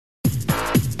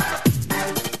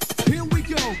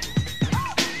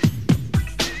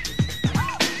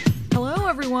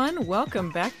everyone.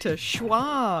 Welcome back to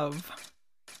Schwab.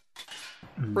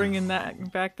 Bringing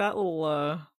that back, that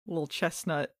little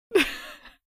chestnut.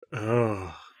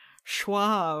 Oh,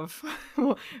 Schwab.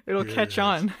 It'll catch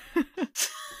yes.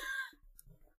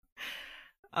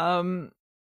 on.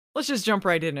 Let's just jump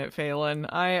right in it, Phelan.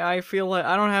 I feel like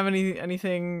I don't have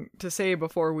anything to say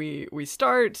before we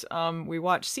start. We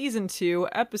watched season 2,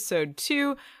 episode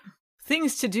 2,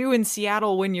 Things to Do in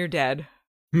Seattle When You're Dead.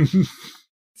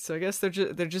 So I guess they're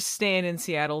just staying in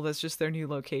Seattle. That's just their new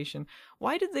location.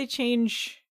 Why did they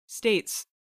change states?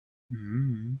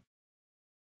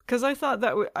 Because I thought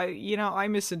that I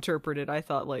misinterpreted. I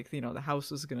thought the house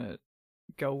was gonna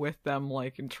go with them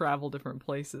and travel different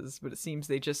places, but it seems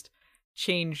they just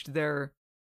changed their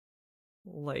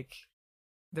home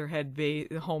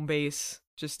base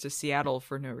just to Seattle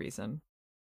for no reason.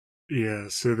 Yeah,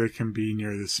 so they can be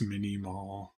near this mini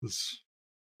mall. Is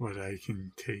what I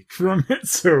can take from it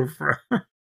so far.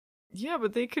 Yeah,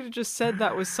 but they could have just said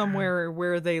that was somewhere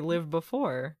where they lived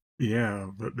before. Yeah,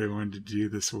 but they wanted to do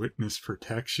this witness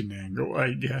protection angle,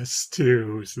 I guess,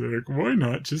 too. So they're like, why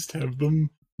not just have them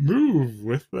move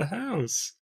with the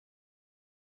house?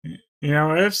 I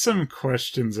have some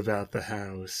questions about the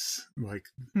house.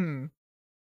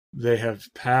 They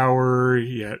have power,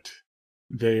 yet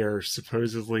they are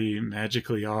supposedly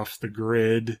magically off the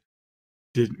grid.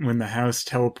 When the house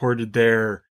teleported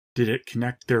there, did it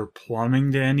connect their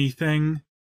plumbing to anything?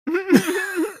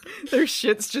 Their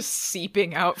shit's just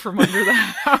seeping out from under the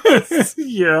house.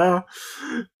 Yeah.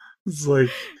 It's like,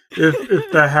 if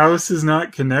the house is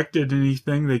not connected to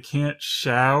anything, they can't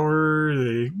shower,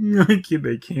 they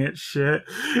can't shit.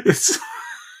 It's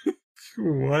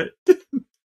what?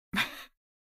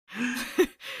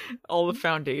 All the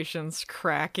foundations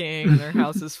cracking, their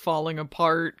house is falling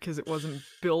apart because it wasn't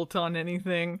built on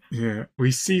anything. Yeah,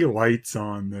 we see lights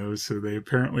on though, so they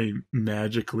apparently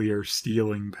magically are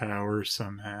stealing power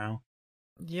somehow.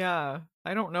 Yeah,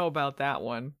 I don't know about that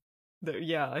one.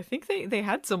 I think they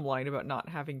had some line about not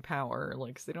having power,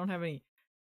 'cause they don't have any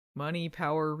money,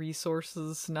 power,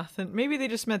 resources, nothing. Maybe they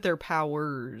just meant their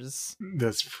powers.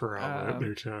 That's probably what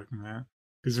they're talking about.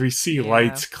 Because we see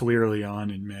lights clearly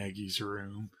on in Maggie's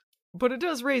room. But it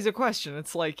does raise a question.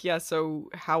 It's so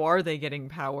how are they getting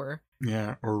power?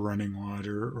 Yeah, or running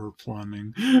water or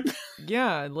plumbing.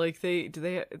 Yeah,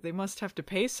 they must have to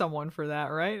pay someone for that,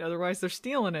 right? Otherwise they're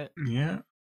stealing it. Yeah.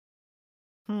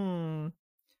 Mel,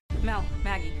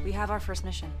 Maggie, we have our first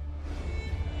mission.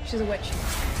 She's a witch.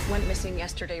 Went missing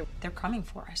yesterday. They're coming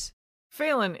for us.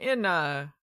 Phelan, in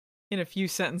a few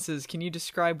sentences, can you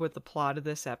describe what the plot of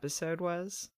this episode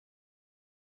was?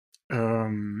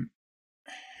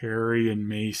 Harry and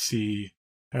Macy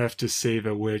have to save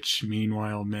a witch,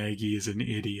 meanwhile Maggie is an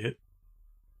idiot.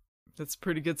 That's a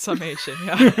pretty good summation,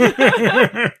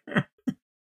 yeah.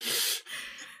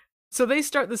 So they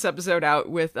start this episode out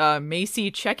with Macy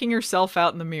checking herself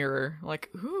out in the mirror. Like,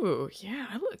 ooh, yeah,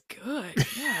 I look good.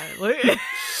 Yeah.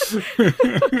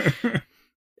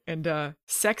 And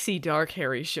sexy dark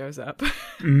Harry shows up.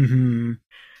 Mm-hmm.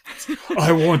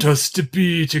 I want us to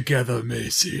be together,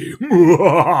 Macy.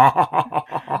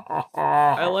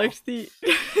 I liked the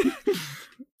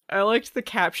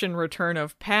caption return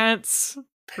of pants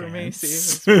for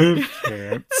Macy.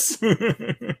 Pants.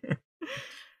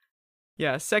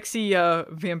 Yeah, sexy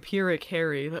vampiric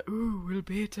Harry. Ooh, we'll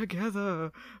be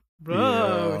together.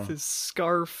 Blah, with his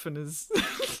scarf and his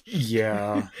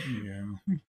yeah.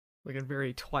 Looking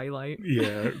very Twilight.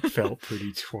 Yeah, it felt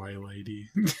pretty Twilighty.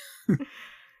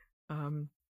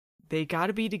 They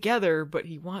gotta be together, but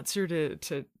he wants her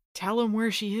to tell him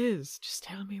where she is. Just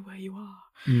tell me where you are.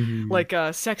 Mm-hmm. Like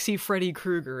sexy Freddy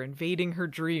Krueger invading her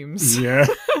dreams. Yeah.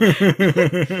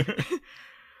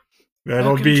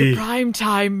 Welcome to prime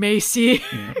time, Macy.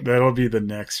 Yeah, that'll be the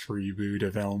next reboot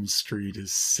of Elm Street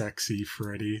is Sexy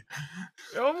Freddy.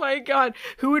 Oh my god.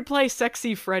 Who would play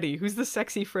Sexy Freddy? Who's the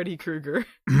sexy Freddy Krueger?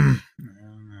 I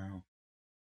don't know.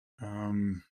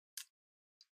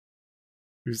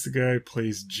 Who's the guy who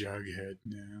plays Jughead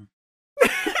now?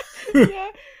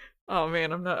 Yeah. Oh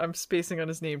man, I'm spacing on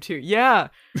his name too. Yeah.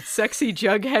 Sexy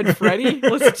Jughead Freddy.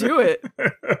 Let's do it.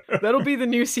 That'll be the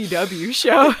new CW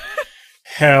show.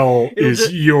 Hell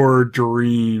is your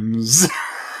dreams.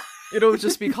 It'll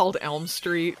just be called Elm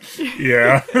Street.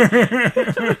 Yeah.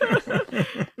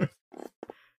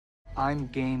 I'm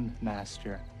game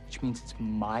master, which means it's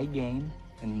my game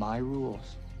and my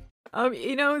rules.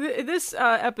 This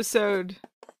episode,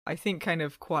 I think, kind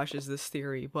of quashes this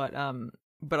theory, but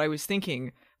I was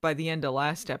thinking by the end of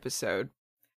last episode,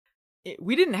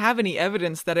 we didn't have any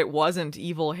evidence that it wasn't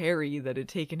evil Harry that had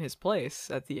taken his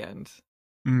place at the end.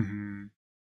 Mm-hmm.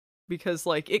 because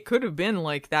like it could have been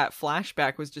like that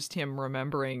flashback was just him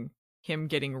remembering him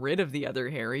getting rid of the other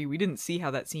Harry. We didn't see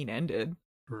how that scene ended.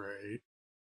 Right.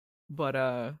 But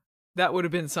that would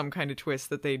have been some kind of twist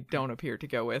that they don't appear to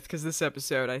go with, because this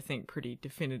episode, I think, pretty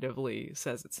definitively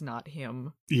says it's not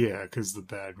him. Yeah, because the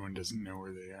bad one doesn't know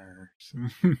where they are. So.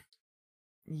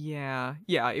 Yeah,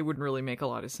 it wouldn't really make a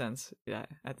lot of sense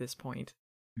at this point.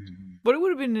 Mm-hmm. But it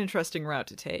would have been an interesting route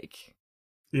to take.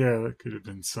 Yeah, that could have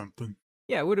been something.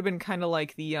 Yeah, it would have been kind of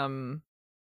like the,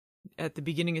 at the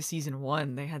beginning of season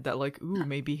 1, they had that like, ooh,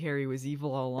 maybe Harry was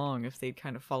evil all along, if they'd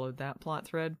kind of followed that plot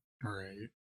thread. Right.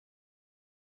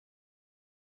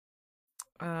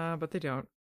 But they don't.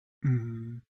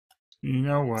 Mm-hmm. You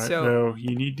know what, though?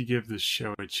 You need to give this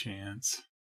show a chance.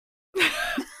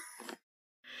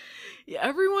 Yeah,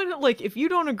 everyone, like, if you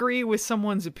don't agree with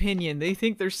someone's opinion, they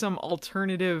think there's some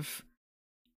alternative,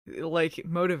 like,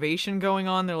 motivation going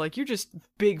on. They're like, you're just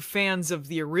big fans of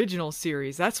the original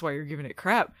series. That's why you're giving it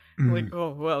crap. Mm-hmm. Like,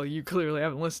 oh, well, you clearly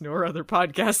haven't listened to our other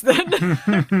podcasts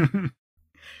then.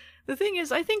 The thing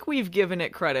is, I think we've given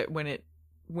it credit when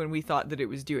we thought that it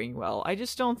was doing well. I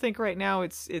just don't think right now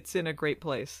it's in a great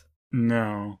place.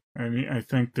 No. I mean, I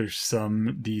think there's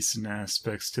some decent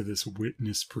aspects to this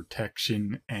witness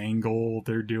protection angle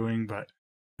they're doing, but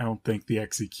I don't think the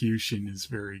execution is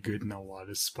very good in a lot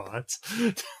of spots.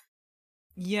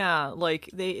 Yeah, like,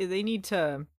 they need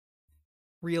to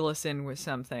reel us in with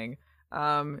something.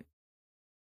 I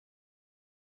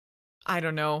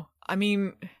don't know. I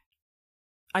mean,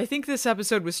 I think this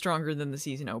episode was stronger than the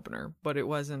season opener, but it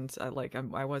wasn't,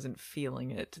 I wasn't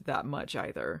feeling it that much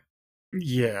either.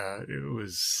 Yeah, it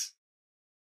was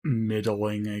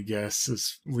middling, I guess, at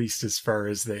least as far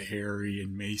as the Harry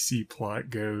and Macy plot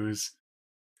goes.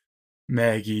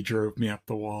 Maggie drove me up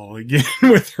the wall again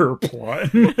with her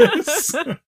plot in this.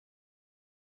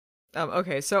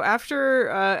 Okay, so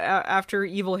after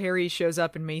Evil Harry shows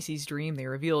up in Macy's dream, they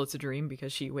reveal it's a dream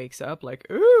because she wakes up like,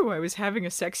 ooh, I was having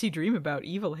a sexy dream about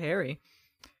Evil Harry.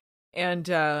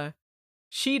 And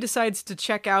she decides to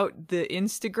check out the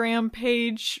Instagram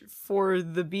page for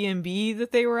the B&B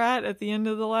that they were at the end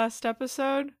of the last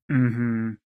episode.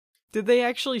 Mm-hmm. Did they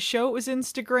actually show it was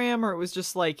Instagram, or it was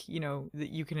just like, you know, that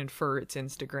you can infer it's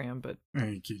Instagram, but I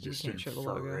think you just can't show the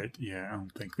logo. infer it. Yeah, I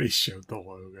don't think they showed the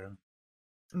logo.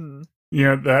 Mm.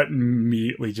 Yeah, that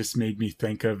immediately just made me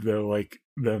think of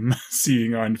them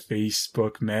seeing on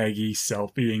Facebook Maggie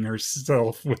selfieing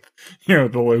herself with, the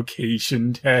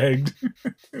location tagged.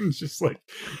 It's just like,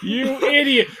 you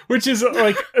idiot! Which is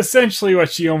like essentially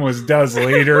what she almost does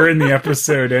later in the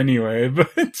episode anyway, but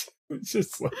it's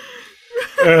just like,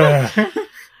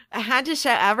 I had to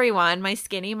show everyone my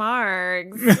skinny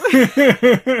marks.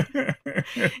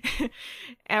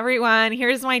 Everyone,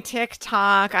 here's my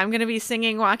TikTok. I'm going to be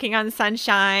singing Walking on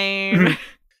Sunshine.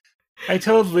 I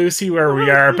told Lucy where we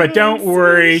are, but don't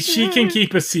worry. She can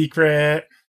keep a secret.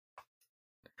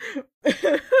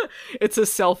 It's a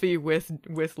selfie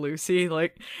with Lucy,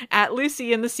 like, at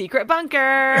Lucy in the secret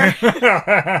bunker.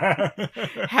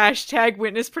 Hashtag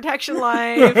witness protection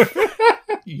life.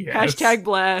 Yes. Hashtag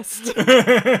blessed.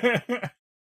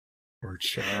 Or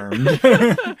charmed.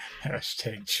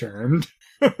 Hashtag charmed.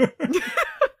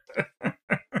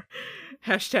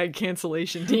 Hashtag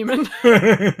cancellation demon.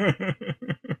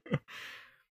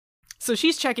 So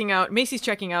Macy's checking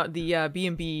out the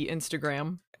B&B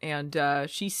Instagram, and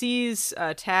she sees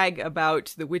a tag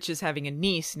about the witches having a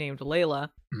niece named Layla,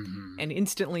 and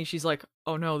instantly she's like,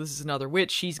 oh no, this is another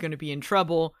witch, she's gonna be in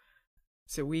trouble,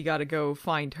 so we gotta go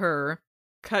find her.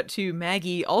 Cut to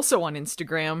Maggie, also on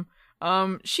Instagram.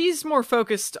 She's more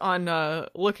focused on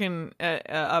looking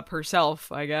up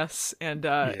herself, I guess, and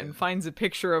finds a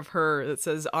picture of her that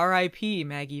says R.I.P.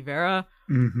 Maggie Vera.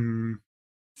 Mm-hmm.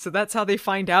 So that's how they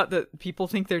find out that people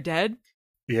think they're dead?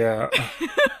 Yeah.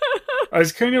 I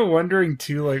was kind of wondering,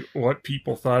 too, like, what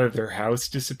people thought of their house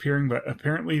disappearing, but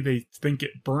apparently they think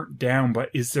it burnt down,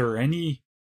 but is there any,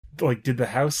 like, did the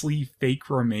house leave fake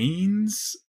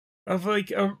remains of, like,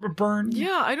 a burn?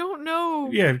 Yeah, I don't know.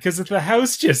 Yeah, because if the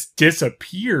house just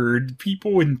disappeared,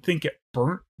 people wouldn't think it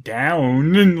burnt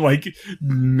down and, like,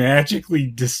 magically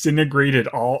disintegrated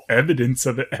all evidence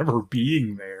of it ever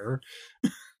being there.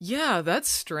 Yeah, that's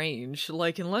strange.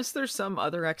 Like, unless there's some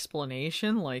other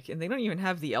explanation, like, and they don't even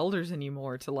have the elders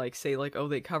anymore to, like, say, like, oh,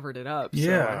 they covered it up.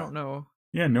 Yeah. So I don't know.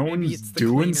 Yeah, no Maybe one's it's the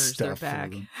doing cleaners, they're stuff for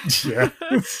back. them.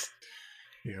 Yeah.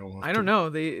 Yeah, I don't know.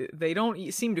 They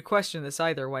don't seem to question this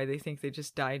either, why they think they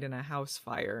just died in a house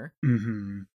fire.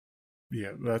 Mm-hmm.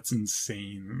 Yeah, that's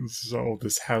insane. So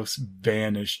this house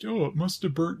vanished. Oh, it must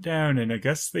have burnt down, and I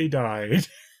guess they died.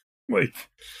 Like,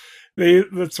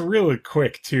 that's really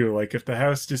quick, too. Like, if the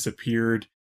house disappeared,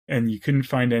 and you couldn't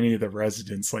find any of the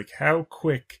residents. Like, how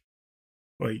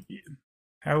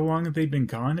long have they been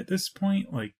gone at this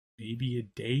point? Like, maybe a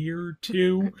day or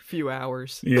two? A few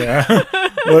hours. Yeah.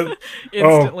 Well,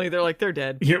 Instantly, they're like, they're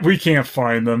dead. yeah, we can't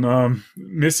find them.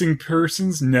 Missing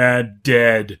persons? Nah,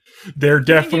 dead. They're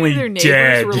definitely their neighbors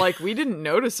dead. were like, we didn't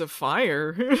notice a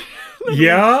fire.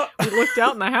 Yeah. We looked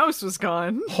out and the house was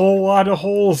gone. Whole lot of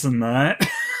holes in that.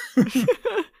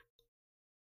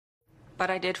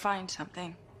 But I did find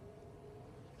something.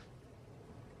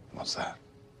 What's that?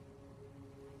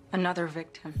 Another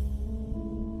victim.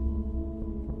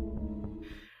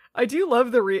 I do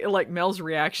love the Mel's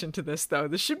reaction to this, though.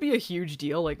 This should be a huge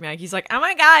deal. Like, Maggie's like, oh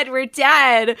my god, we're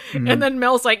dead. Mm-hmm. And then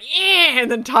Mel's like, yeah,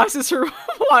 and then tosses her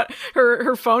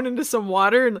her phone into some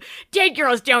water. And dead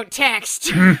girls don't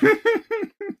text.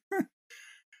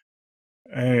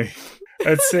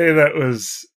 I'd say that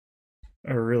was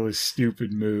a really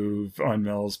stupid move on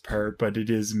Mel's part, but it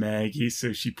is Maggie,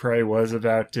 so she probably was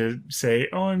about to say,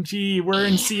 OMG, we're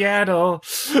in Seattle.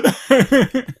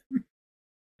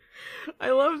 I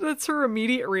love that's her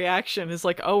immediate reaction is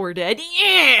like, oh, we're dead.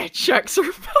 Yeah! Chucks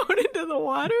her phone into the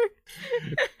water.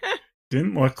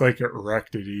 Didn't look like it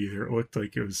wrecked it either. It looked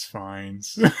like it was fine.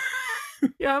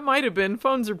 Yeah, it might have been.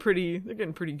 Phones are they're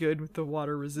getting pretty good with the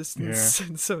water resistance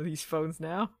in some of these phones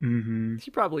now. Mm-hmm. She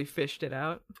probably fished it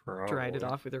out, Probably. dried it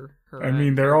off with her I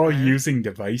mean, they're all hand. using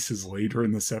devices later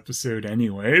in this episode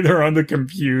anyway. They're on the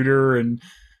computer and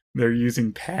they're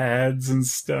using pads and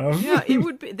stuff. Yeah, it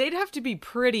would be, they'd have to be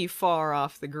pretty far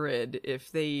off the grid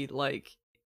if they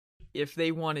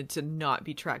wanted to not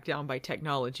be tracked down by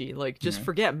technology. Like, just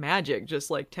forget magic, just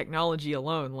like technology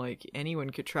alone, like anyone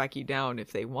could track you down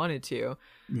if they wanted to.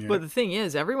 Yeah. But the thing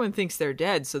is, everyone thinks they're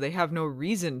dead, so they have no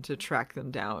reason to track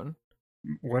them down.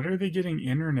 What are they getting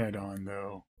internet on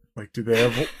though? Like, did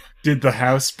the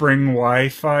house bring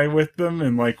Wi-Fi with them?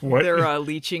 And like, what? They're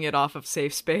leeching it off of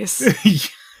safe space.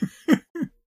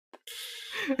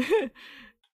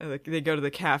 Like, they go to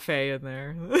the cafe in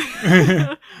there.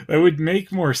 That would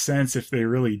make more sense if they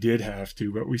really did have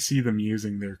to, but we see them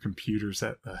using their computers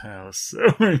at the house. So,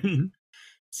 I mean,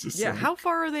 it's just Yeah, like, how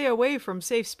far are they away from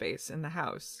safe space in the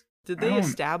house? Did they I don't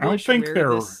establish think where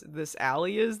they're- this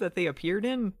alley is that they appeared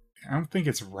in? I don't think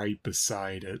it's right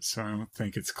beside it, so I don't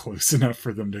think it's close enough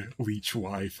for them to leech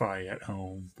Wi-Fi at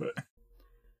home. But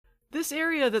This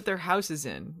area that their house is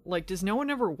in, like, does no one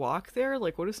ever walk there?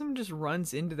 Like, what if someone just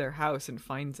runs into their house and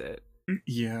finds it?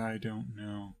 yeah, I don't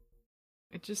know.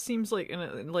 It just seems like in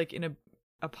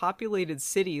a populated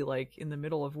city, like in the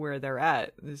middle of where they're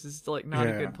at. This is like not a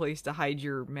Yeah. good place to hide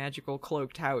your magical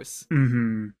cloaked house.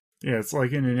 Mm-hmm. Yeah, it's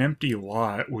like in an empty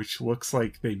lot, which looks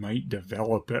like they might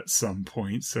develop at some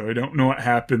point, so I don't know what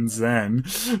happens then.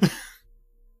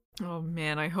 Oh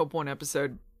man, I hope one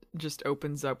episode just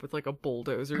opens up with like a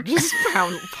bulldozer just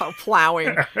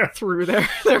plowing through their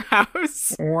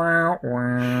house. Wow,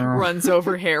 wow. Runs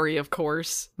over Harry, of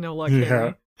course. No luck, Yeah.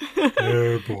 Harry.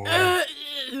 Oh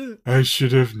boy. I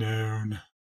should have known.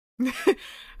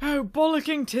 Oh,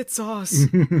 bollocking tit sauce.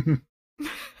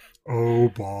 Oh,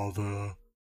 bother.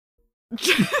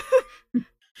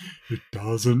 It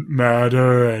doesn't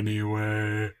matter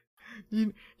anyway.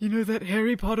 You know that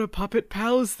Harry Potter puppet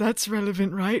pals? That's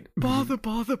relevant, right? Bother,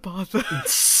 bother, bother.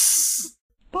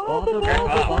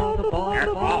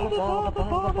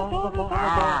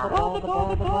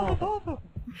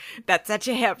 That's such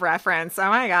a hip reference. Oh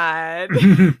my god.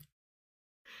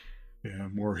 Yeah,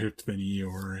 more hip than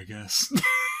Eeyore, I guess.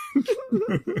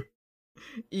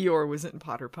 Eeyore was in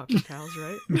Potter Puppet Pals,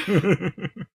 right?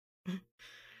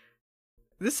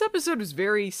 This episode was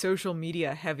very social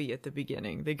media heavy at the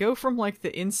beginning. They go from like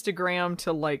the Instagram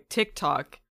to like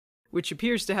TikTok, which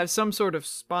appears to have some sort of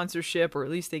sponsorship, or at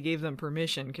least they gave them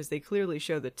permission because they clearly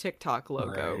show the TikTok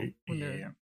logo Right, when yeah.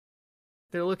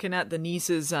 they're looking at the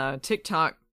niece's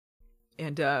TikTok.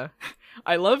 And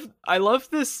I love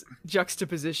this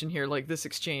juxtaposition here, like this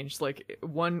exchange, like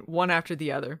one after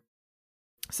the other.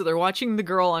 So they're watching the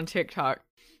girl on TikTok.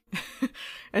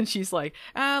 And she's like,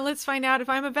 let's find out if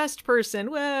I'm a vest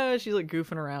person. Whoa, she's like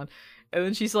goofing around. And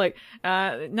then she's like,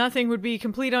 nothing would be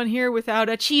complete on here without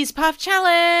a cheese puff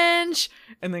challenge.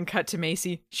 And then cut to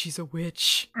Macy. She's a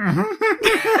witch.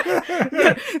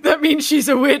 that means she's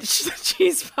a witch. The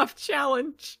cheese puff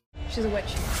challenge. She's a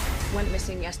witch. Went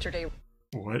missing yesterday.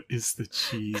 What is the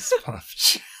cheese puff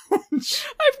challenge?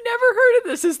 I've never heard of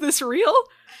this. Is this real?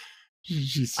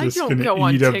 She's I just don't gonna go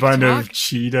on eat a bun of TikTok.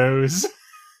 Cheetos.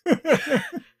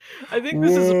 I think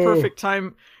this is a Whoa. perfect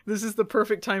time. This is the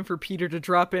perfect time for Peter to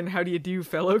drop in. How do you do,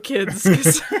 fellow kids?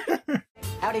 'Cause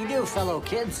How do you do, fellow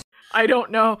kids? I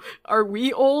don't know. Are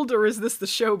we old, or is this the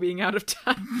show being out of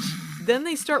touch? then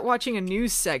they start watching a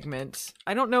news segment.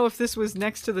 I don't know if this was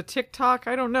next to the TikTok.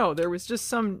 I don't know. There was just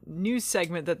some news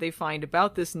segment that they find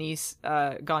about this niece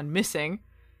gone missing.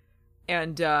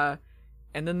 And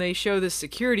then they show this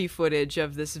security footage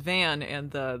of this van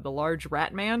and the large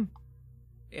rat man.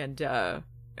 And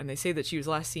they say that she was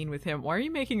last seen with him. Why are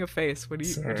you making a face?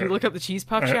 Did you look up the Cheese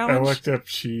Puff Challenge? I looked up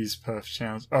Cheese Puff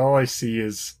Challenge. All I see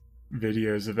is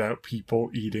videos about people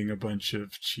eating a bunch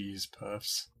of cheese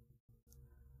puffs.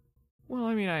 Well,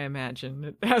 I mean, I imagine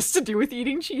it has to do with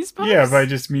eating cheese puffs. Yeah, but I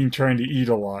just mean trying to eat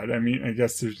a lot. I mean, I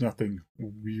guess there's nothing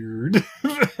weird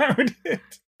about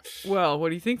it. Well, what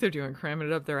do you think they're doing? Cramming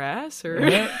it up their ass? Or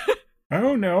I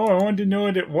don't know. I wanted to know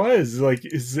what it was. Like,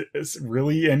 is it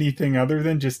really anything other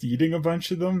than just eating a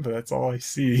bunch of them? But that's all I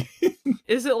see.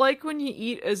 Is it like when you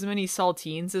eat as many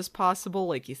saltines as possible?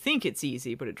 Like, you think it's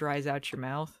easy, but it dries out your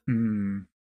mouth?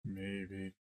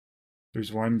 Maybe.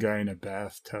 There's one guy in a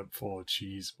bathtub full of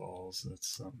cheese balls.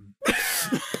 That's something.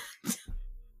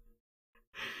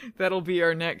 That'll be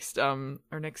our next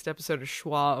episode of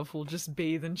Schwab. We'll just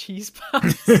bathe in cheese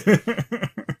puffs.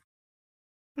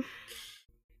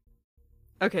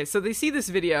 Okay, so they see this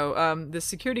video, this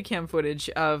security cam footage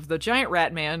of the giant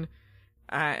rat man,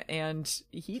 and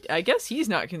I guess he's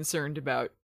not concerned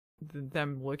about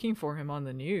them looking for him on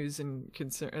the news and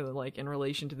like in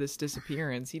relation to this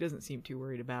disappearance. He doesn't seem too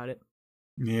worried about it.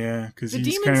 Yeah, because the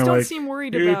he's demons don't like, seem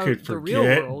worried about could the real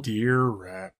world. Dear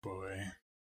rat boy.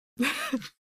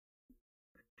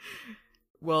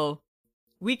 Well,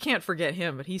 we can't forget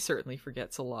him, but he certainly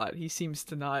forgets a lot. He seems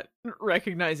to not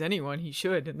recognize anyone he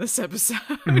should in this episode.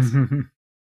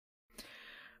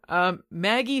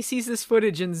 Maggie sees this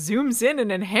footage and zooms in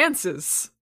and enhances.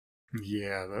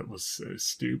 Yeah, that was so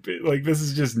stupid. Like, this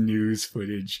is just news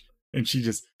footage, and she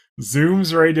just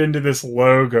zooms right into this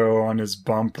logo on his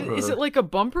bumper. Is it like a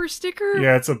bumper sticker?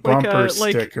 Yeah, it's a bumper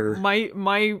sticker. Like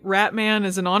my rat man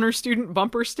is an honor student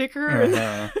bumper sticker.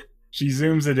 Uh-huh. She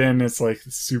zooms it in, it's like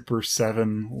the Super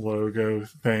 7 logo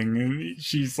thing, and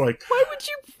she's like... Why would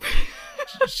you...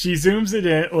 She zooms it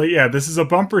in, like, yeah, this is a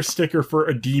bumper sticker for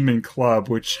a demon club,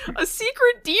 which... A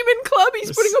secret demon club?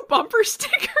 He's putting a bumper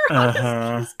sticker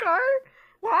on his car?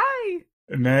 Why?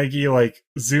 Maggie, like,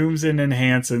 zooms in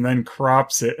enhance and then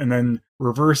crops it and then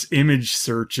reverse image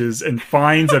searches and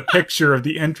finds a picture of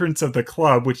the entrance of the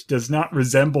club, which does not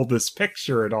resemble this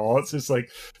picture at all. It's just like,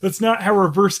 that's not how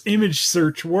reverse image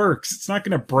search works. It's not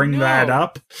going to bring that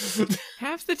up.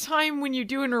 Half the time when you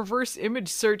do an reverse image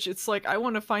search, it's like, I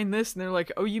want to find this. And they're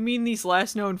like, oh, you mean these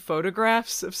last known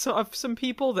photographs of some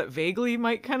people that vaguely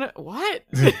might kind of... What?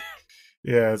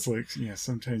 Yeah, it's like, yeah,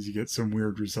 sometimes you get some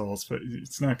weird results, but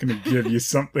it's not going to give you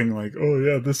something like, oh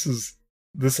yeah,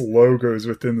 this logo's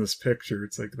within this picture.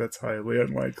 It's like, that's highly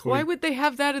unlikely. Why would they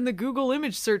have that in the Google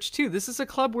image search too? This is a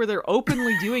club where they're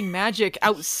openly doing magic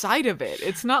outside of it.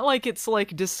 It's not like it's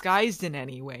like disguised in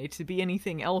any way to be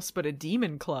anything else but a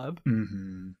demon club.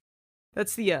 Mm-hmm.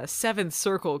 That's the Seventh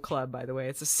Circle Club, by the way.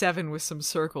 It's a 7 with some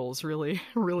circles. Really,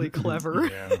 really clever.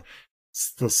 Yeah.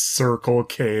 It's the Circle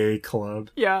K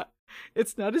Club. Yeah.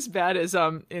 It's not as bad as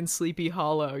in Sleepy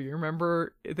Hollow. You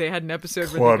remember they had an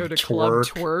episode where they go to Club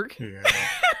Twerk? Yeah.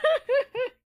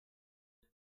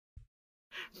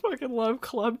 Fucking love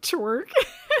Club Twerk.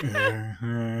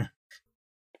 Uh-huh.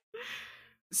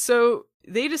 So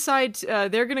they decide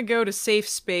they're going to go to safe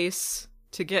space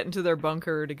to get into their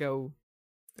bunker to go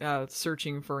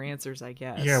searching for answers, I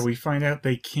guess. Yeah, we find out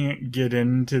they can't get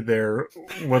into their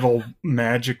little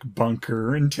magic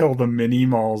bunker until the mini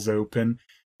mall's open.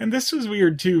 And this was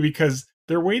weird, too, because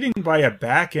they're waiting by a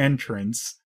back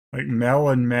entrance, like Mel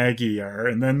and Maggie are,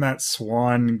 and then that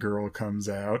Swan girl comes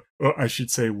out. Oh, I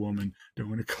should say woman. Don't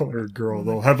want to call her a girl.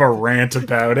 They'll have a rant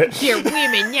about it. They're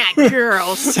women, not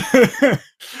girls.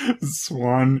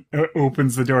 Swan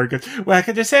opens the door and goes,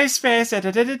 welcome to safe space.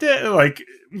 Like,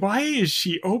 why is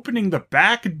she opening the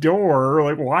back door?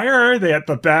 Like, why are they at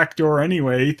the back door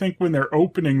anyway? You think when they're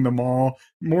opening the mall,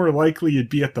 more likely you'd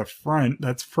be at the front.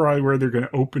 That's probably where they're going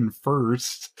to open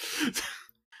first.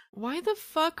 Why the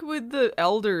fuck would the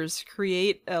elders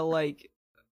create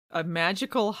a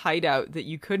magical hideout that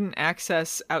you couldn't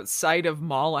access outside of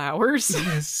mall hours?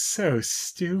 It's so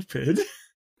stupid.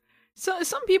 So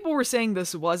some people were saying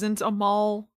this wasn't a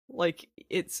mall. Like,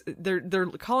 they're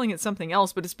calling it something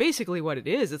else, but it's basically what it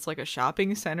is. It's like a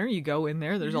shopping center. You go in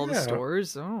there, there's all the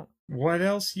stores. Oh, what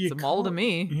else it's a mall to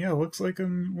me. Yeah, looks like a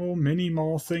little mini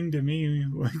mall thing to me.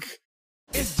 Like,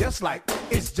 it's just like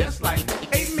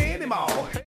a mini mall.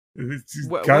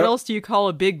 What else do you call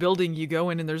a big building you go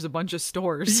in and there's a bunch of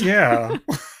stores? Yeah.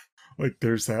 Like,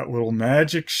 there's that little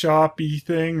magic shop-y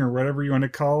thing, or whatever you want to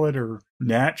call it, or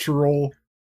natural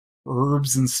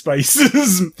herbs and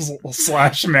spices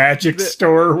 / magic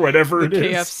store, whatever it The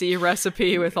is. KFC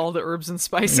recipe with all the herbs and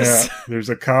spices. Yeah, there's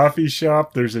a coffee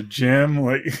shop, there's a gym,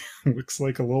 like looks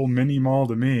like a little mini mall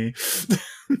to me.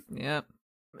 Yep.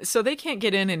 So they can't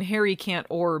get in, and Harry can't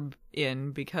orb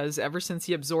in because ever since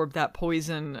he absorbed that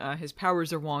poison, his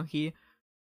powers are wonky.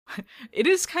 It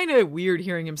is kind of weird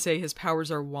hearing him say his powers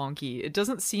are wonky. It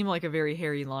doesn't seem like a very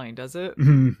Harry line, does it?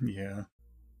 Yeah.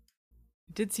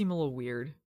 It did seem a little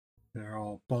weird. They're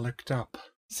all bullocked up.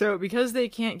 So because they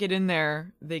can't get in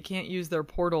there, they can't use their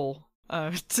portal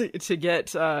to get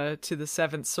to the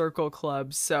Seventh Circle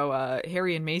Club. So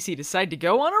Harry and Macy decide to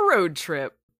go on a road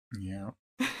trip. Yeah.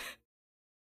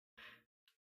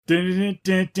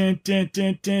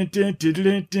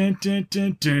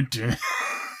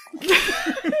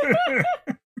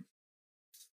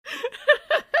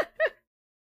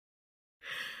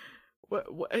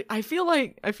 I feel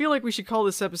like we should call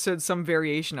this episode some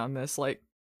variation on this, like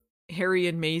Harry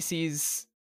and Macy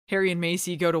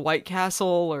go to White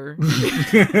Castle, or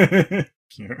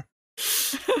Yeah.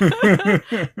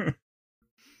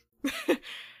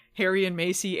 Harry and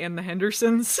Macy and the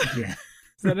Hendersons. Yeah.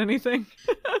 Is that anything?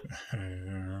 I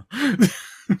don't know.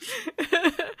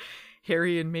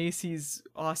 Harry and Macy's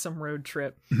awesome road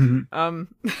trip.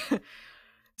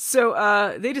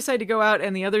 So they decide to go out,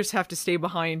 and the others have to stay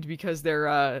behind because they're,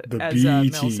 as Mel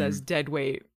team. says, dead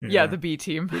weight. Yeah. Yeah, the B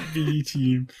team. The B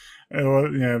team.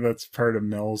 Yeah, that's part of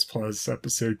Mel's Plus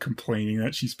episode, complaining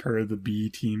that she's part of the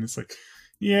B team. It's like,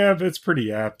 yeah, but it's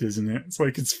pretty apt, isn't it? It's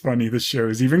like, it's funny the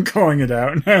show's even calling it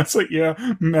out now. It's like,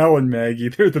 yeah, Mel and Maggie,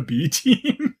 they're the B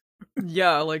team.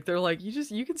 Yeah, like they're like,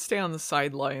 you can stay on the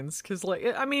sidelines, because like,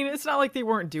 I mean, it's not like they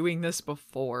weren't doing this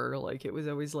before. Like, it was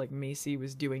always like Macy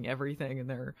was doing everything, and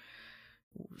they're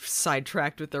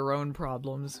sidetracked with their own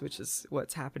problems, which is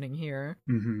what's happening here.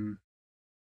 Mm-hmm.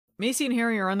 Macy and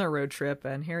Harry are on their road trip,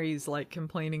 and Harry's like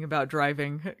complaining about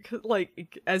driving,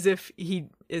 like as if he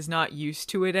is not used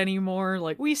to it anymore.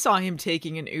 Like, we saw him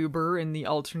taking an Uber in the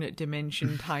alternate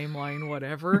dimension timeline,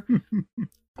 whatever.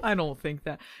 I don't think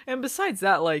that. And besides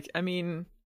that, like, I mean,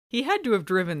 he had to have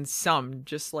driven some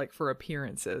just like for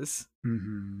appearances.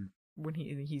 Mm-hmm. When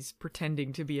he's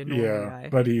pretending to be a normal guy.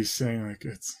 But he's saying like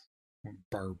it's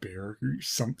barbaric.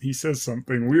 He says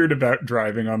something weird about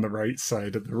driving on the right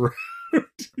side of the road.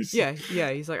 Yeah,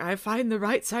 he's like, I find the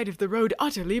right side of the road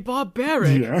utterly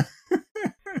barbaric. Yeah.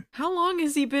 How long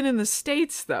has he been in the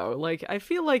States, though? Like, I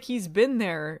feel like he's been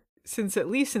there since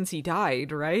he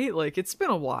died, right? Like, it's been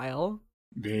a while.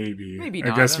 Maybe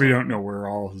not. I guess we don't know where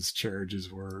all his charges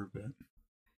were, but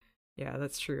yeah,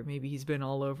 that's true. Maybe he's been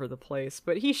all over the place,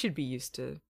 but he should be used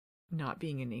to not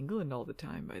being in England all the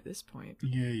time by this point.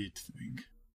 Yeah, you'd think.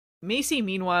 Macy,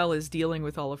 meanwhile, is dealing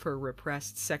with all of her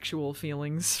repressed sexual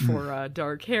feelings for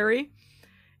Dark Harry.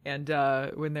 And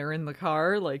when they're in the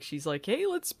car, like, she's like, hey,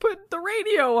 let's put the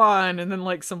radio on. And then,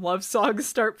 like, some love songs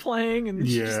start playing, and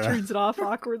she just turns it off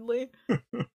awkwardly. If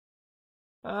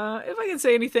I can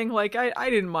say anything, like, I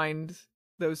didn't mind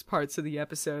those parts of the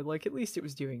episode. Like, at least it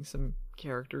was doing some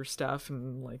character stuff,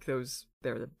 and, like, they're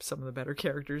some of the better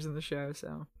characters in the show,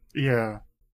 so. Yeah.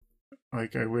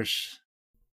 Like, I wish...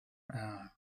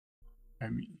 I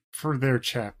mean, for their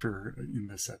chapter in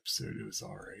this episode, it was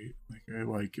alright. Like, I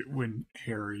like it when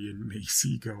Harry and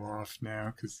Macy go off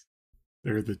now, because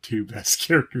they're the two best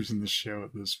characters in the show at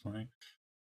this point.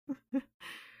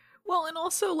 Well, and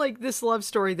also, like, this love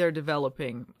story they're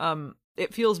developing,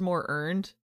 it feels more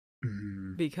earned,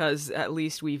 because at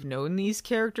least we've known these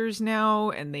characters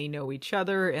now, and they know each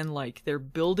other, and, like, they're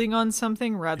building on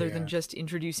something rather than just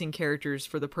introducing characters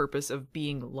for the purpose of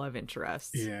being love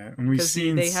interests. Yeah, and we've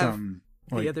seen they have some...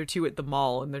 the other two at the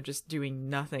mall, and they're just doing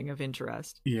nothing of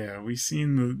interest. Yeah, we've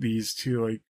seen these two,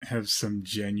 like, have some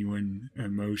genuine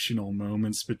emotional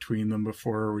moments between them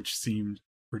before, which seemed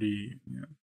pretty,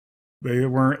 they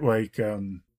weren't, like,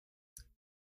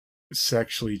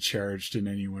 sexually charged in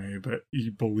any way, but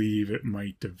you believe it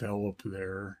might develop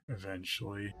there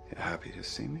eventually. You happy to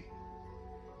see me?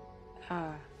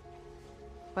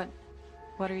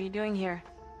 What are you doing here?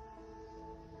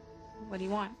 What do you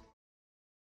want?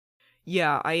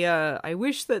 Yeah, I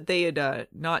wish that they had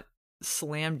not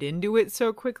slammed into it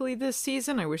so quickly this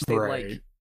season. I wish they like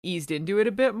eased into it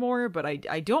a bit more, but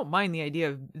I don't mind the idea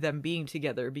of them being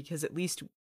together, because at least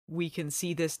we can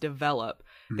see this develop.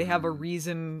 They have a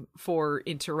reason for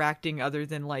interacting other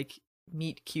than like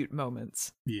meet cute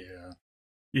moments. Yeah.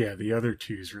 Yeah, the other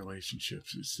two's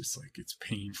relationships is just like, it's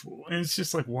painful. And it's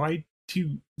just like, why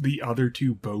do the other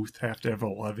two both have to have a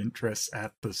love interest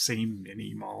at the same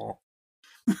mini mall?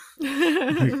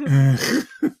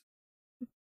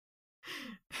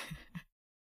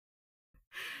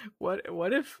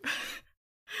 What if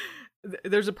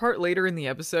there's a part later in the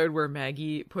episode where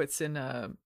Maggie puts in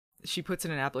an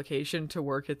application to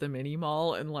work at the mini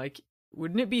mall, and like,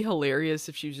 wouldn't it be hilarious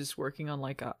if she was just working on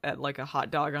at a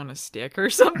hot dog on a stick or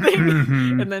something?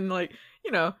 And then like,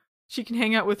 you know, she can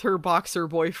hang out with her boxer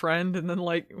boyfriend and then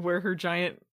like wear her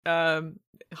giant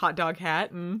hot dog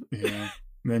hat and yeah.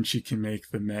 Then she can make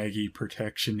the Maggie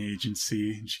Protection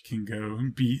Agency, and she can go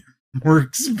and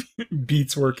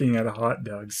beats working at a hot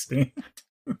dog stand.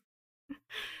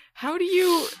 How do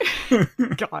you...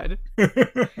 God.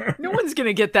 No one's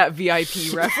gonna get that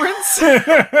VIP reference.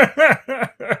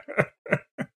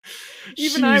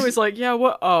 Even I was like, yeah,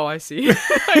 what? Oh, I see.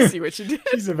 I see what you did.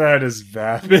 She's about as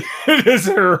vapid as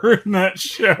her in that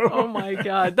show. Oh my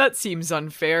God, that seems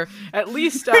unfair. At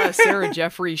least Sarah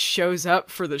Jeffrey shows up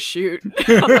for the shoot,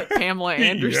 unlike Pamela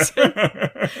Anderson.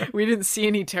 Yeah. We didn't see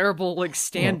any terrible like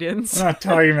stand-ins. I'm not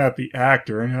talking about the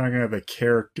actor. I'm talking about the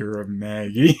character of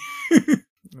Maggie.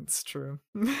 That's true.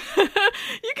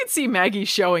 You could see Maggie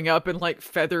showing up in like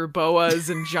feather boas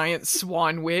and giant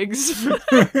swan wigs.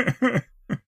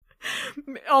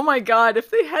 Oh my God,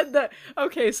 if they had that.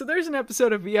 Okay, so there's an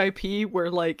episode of VIP where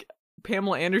like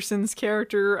Pamela Anderson's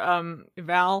character,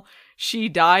 Val, she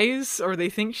dies, or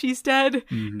they think she's dead,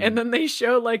 and then they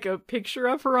show like a picture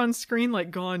of her on screen,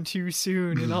 like gone too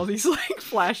soon, and all these like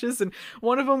flashes, and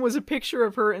one of them was a picture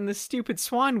of her in the stupid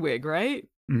swan wig, right?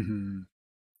 Mm-hmm.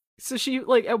 So she,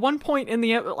 like, at one point in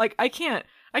the, like, I can't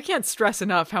stress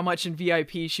enough how much in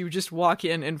VIP she would just walk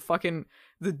in and fucking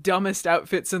the dumbest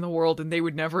outfits in the world, and they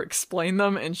would never explain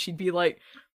them, and she'd be like,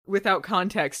 without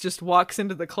context, just walks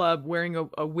into the club wearing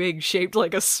a wig shaped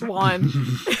like a swan,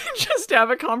 just to have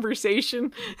a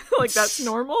conversation. Like, that's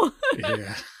normal.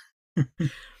 Yeah.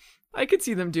 I could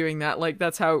see them doing that. Like,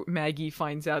 that's how Maggie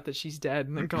finds out that she's dead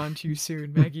and then gone too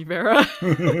soon, Maggie Vera.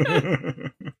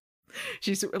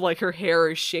 She's like, her hair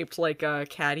is shaped like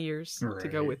cat ears to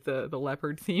go with the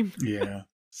leopard theme. Yeah,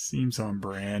 seems on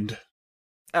brand.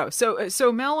 Oh,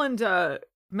 so Mel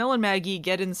and Maggie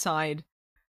get inside.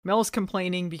 Mel's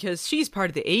complaining because she's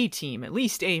part of the A team, at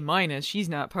least A-. She's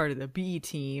not part of the B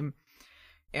team.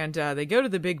 And they go to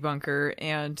the big bunker,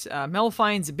 and Mel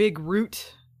finds a big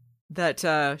root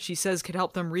that she says could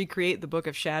help them recreate the Book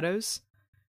of Shadows.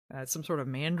 Some sort of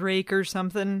mandrake or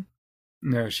something.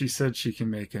 No, she said she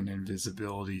can make an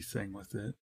invisibility thing with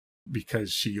it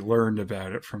because she learned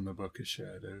about it from the Book of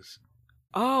Shadows.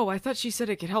 Oh, I thought she said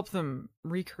it could help them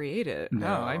recreate it. No.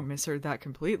 Oh, I misheard that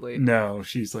completely. No,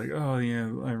 she's like, oh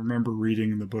yeah, I remember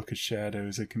reading in the Book of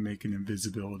Shadows I can make an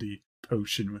invisibility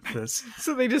potion with this.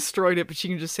 So they destroyed it, but she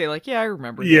can just say like, yeah, I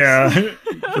remember this. Yeah,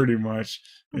 pretty much.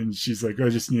 And she's like, I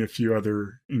just need a few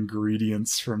other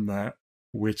ingredients from that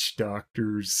witch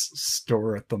doctor's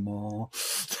store at the mall.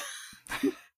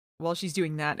 While she's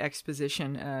doing that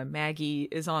exposition, Maggie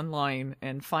is online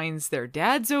and finds their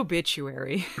dad's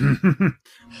obituary.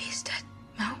 He's dead.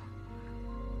 No.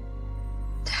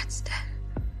 Dad's dead.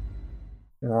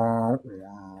 Wah,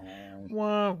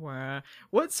 wah.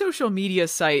 What social media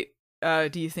site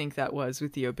do you think that was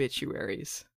with the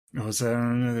obituaries? Oh, is that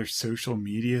on another social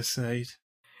media site?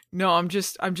 No, I'm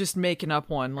just making up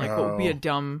one. Like, what would be a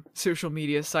dumb social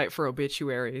media site for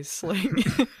obituaries? Like,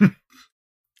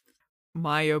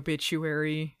 my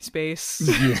obituary space.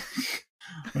 Yeah,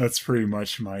 that's pretty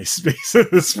much MySpace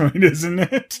at this point, isn't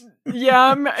it?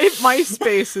 Yeah,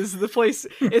 MySpace is the place.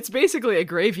 It's basically a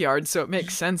graveyard, so it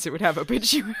makes sense it would have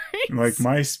obituaries. Like,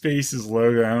 MySpace's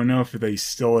logo, I don't know if they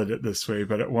still did it this way,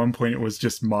 but at one point it was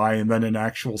just my and then an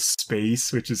actual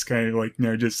space, which is kind of like, you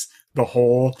know, just the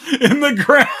hole in the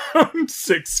ground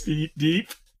 6 feet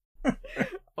deep.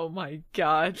 Oh my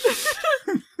God.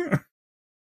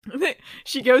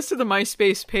 She goes to the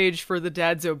MySpace page for the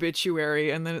dad's obituary,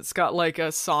 and then it's got like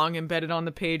a song embedded on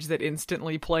the page that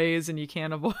instantly plays and you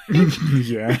can't avoid.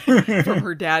 Yeah. From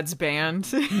her dad's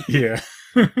band. Yeah.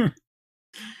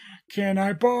 Can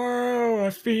I borrow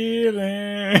a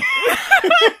feeling?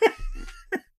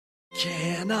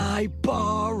 Can I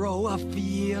borrow a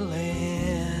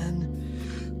feeling?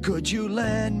 Could you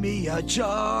lend me a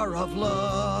jar of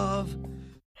love?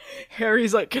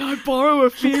 Harry's like, can I borrow a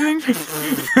feeling? Shut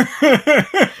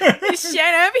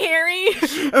up, Harry.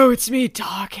 Oh, it's me,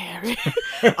 Doc Harry.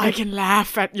 I can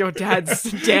laugh at your dad's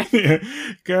death. Yeah.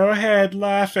 Go ahead,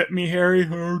 laugh at me, Harry.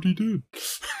 I already did.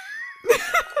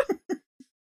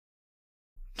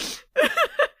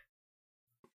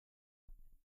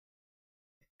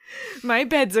 My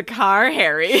bed's a car,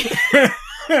 Harry.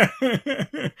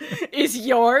 Is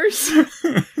yours?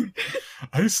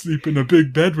 I sleep in a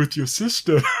big bed with your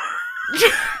sister.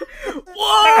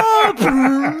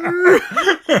 Whoa!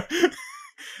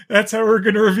 That's how we're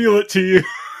gonna reveal it to you.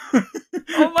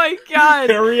 Oh my god!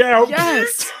 Hurry out!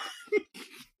 Yes.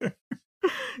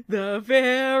 The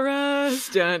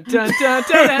Veras. Dun, dun, dun,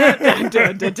 dun, dun,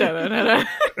 dun, dun, dun, dun, dun.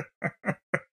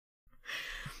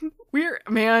 We're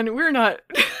not.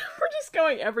 We're just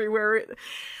going everywhere.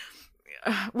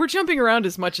 We're jumping around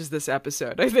as much as this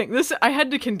episode. I think I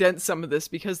had to condense some of this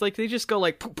because like they just go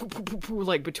like poo, poo, poo, poo, poo,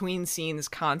 like between scenes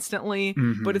constantly,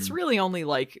 but it's really only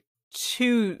like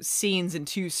 2 scenes and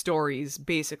 2 stories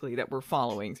basically that we're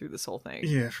following through this whole thing.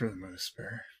 Yeah, for the most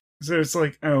part. So it's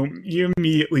like, you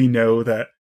immediately know that,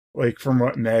 like, from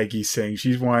what Maggie's saying,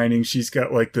 she's whining. She's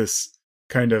got like this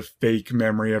kind of fake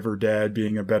memory of her dad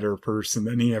being a better person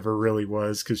than he ever really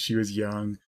was because she was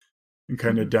young and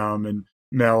kind of dumb, and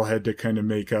Mel had to kind of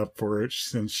make up for it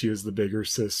since she was the bigger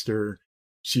sister.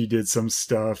 She did some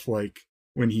stuff like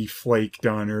when he flaked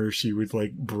on her, she would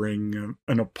like bring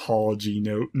an apology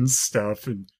note and stuff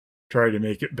and try to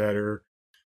make it better.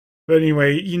 But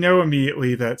anyway, you know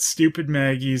immediately that stupid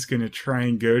Maggie's going to try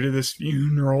and go to this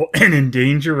funeral and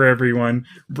endanger everyone,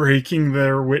 breaking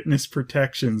their witness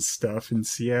protection stuff in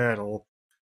Seattle.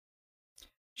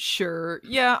 Sure.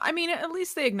 Yeah, I mean, at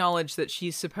least they acknowledge that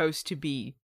she's supposed to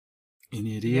be An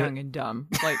idiot. young and dumb.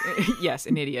 Like, yes,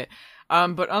 an idiot.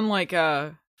 But unlike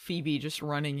Phoebe just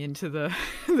running into the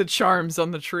the charms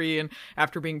on the tree and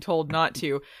after being told not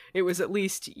to, it was at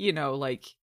least, you know, like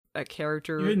a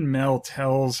character. Even Mel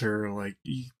tells her, like,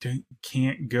 you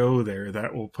can't go there.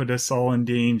 That will put us all in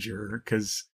danger.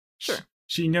 Because Sure.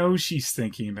 she knows she's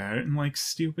thinking about it. And, like,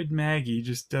 stupid Maggie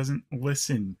just doesn't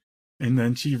listen. And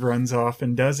then she runs off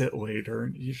and does it later.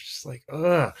 And you're just like,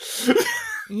 ugh.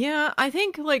 Yeah, I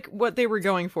think like what they were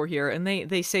going for here, and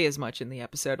they say as much in the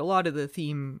episode, a lot of the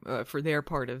theme for their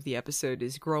part of the episode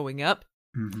is growing up.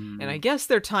 Mm-hmm. And I guess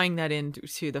they're tying that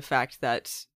into the fact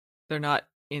that they're not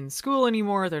in school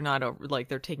anymore. They're not like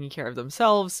they're taking care of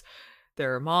themselves.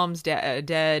 Their mom's dead.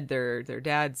 Their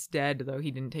dad's dead, though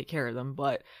he didn't take care of them.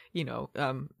 But you know,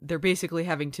 they're basically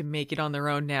having to make it on their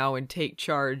own now and take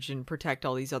charge and protect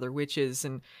all these other witches.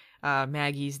 And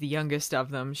Maggie's the youngest of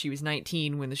them. She was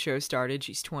 19 when the show started.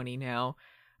 She's 20 now.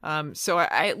 So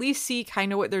I at least see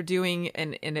kind of what they're doing,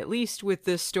 and at least with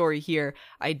this story here,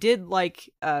 I did like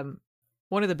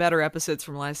one of the better episodes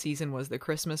from last season was the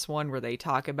Christmas one where they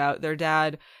talk about their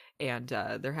dad, and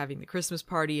they're having the Christmas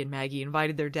party, and Maggie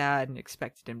invited their dad and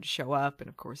expected him to show up, and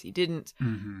of course he didn't.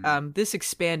 Mm-hmm. This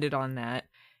expanded on that,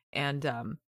 and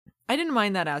I didn't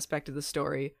mind that aspect of the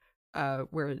story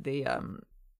where they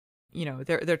you know,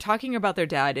 they're talking about their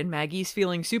dad, and Maggie's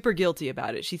feeling super guilty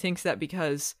about it. She thinks that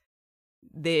because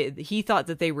he thought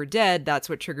that they were dead, that's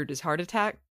what triggered his heart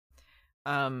attack.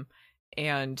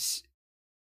 And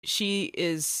she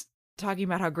is talking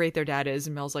about how great their dad is,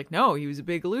 and Mel's like, no, he was a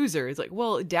big loser. It's like,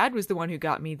 well, Dad was the one who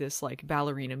got me this like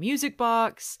ballerina music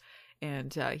box,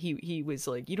 and he was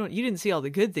like, you didn't see all the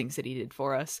good things that he did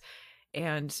for us.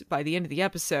 And by the end of the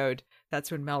episode,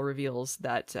 that's when Mel reveals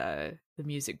that the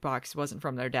music box wasn't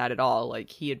from their dad at all. Like,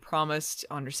 he had promised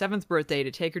on her 7th birthday to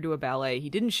take her to a ballet. He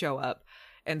didn't show up.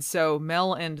 And so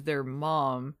Mel and their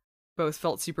mom both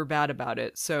felt super bad about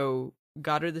it. So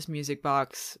got her this music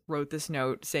box, wrote this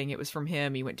note saying it was from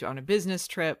him. He went on a business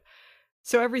trip.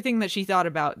 So everything that she thought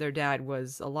about their dad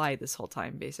was a lie this whole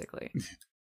time, basically.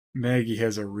 Maggie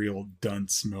has a real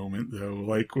dunce moment, though.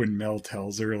 Like when Mel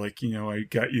tells her, like, you know, I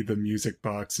got you the music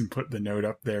box and put the note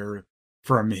up there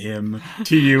from him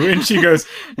to you. And she goes,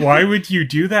 why would you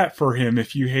do that for him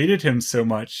if you hated him so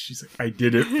much? She's like, I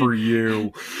did it for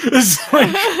you. It's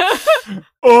like,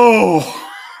 oh,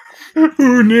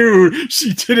 who knew?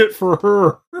 She did it for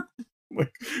her.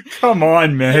 Like, come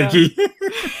on, Maggie.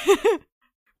 Yeah.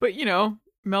 But, you know,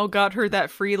 Mel got her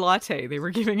that free latte. They were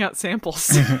giving out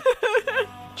samples.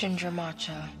 Ginger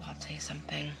matcha latte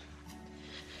something.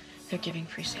 They're giving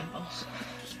free samples.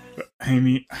 I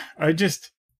mean, I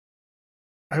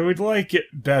would like it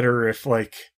better if,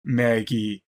 like,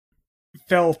 Maggie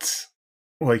felt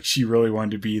like she really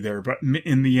wanted to be there, but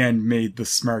in the end made the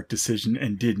smart decision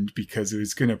and didn't because it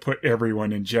was going to put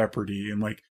everyone in jeopardy. And,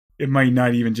 like, it might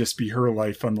not even just be her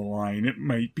life on the line. It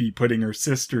might be putting her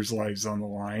sister's lives on the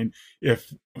line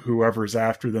if whoever's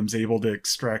after them's able to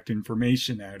extract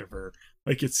information out of her.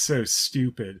 Like, it's so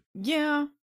stupid. Yeah.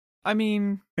 I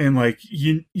mean... And, like,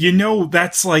 you know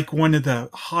that's, like, one of the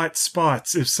hot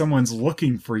spots. If someone's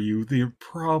looking for you, they're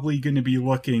probably going to be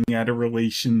looking at a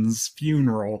relation's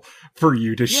funeral for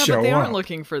you to show up. Yeah, but they aren't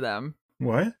looking for them.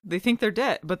 What? They think they're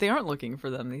dead, but they aren't looking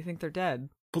for them. They think they're dead.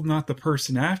 Well, not the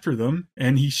person after them.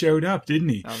 And he showed up, didn't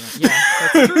he? Oh, no. Yeah,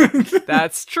 that's true.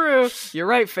 That's true. You're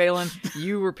right, Phelan.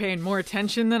 You were paying more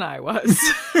attention than I was.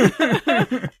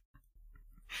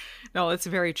 No, it's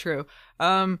very true.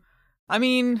 I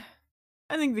mean,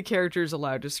 I think the character's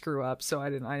allowed to screw up, so I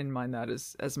didn't mind that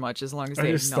as much, as long as they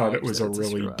I just thought it acknowledge was that a it's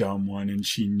really screw-up. dumb one, and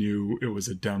she knew it was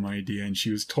a dumb idea, and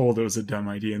she was told it was a dumb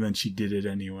idea, and then she did it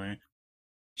anyway.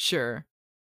 Sure.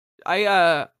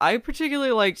 I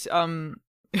particularly liked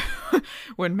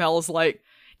when Mel's like,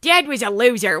 Dad was a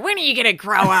loser. When are you gonna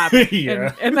grow up?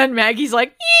 Yeah. And then Maggie's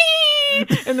like, "Ee!"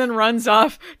 and then runs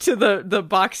off to the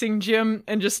boxing gym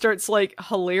and just starts like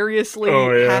hilariously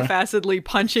half-assedly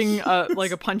punching like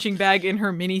a punching bag in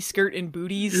her mini skirt and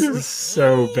booties. This is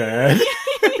so bad.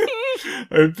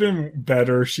 It'd been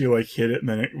better if she like hit it and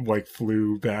then it like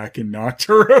flew back and knocked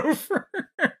her over.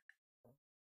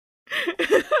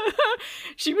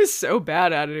 She was so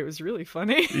bad at it. It was really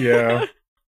funny. Yeah.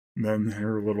 And then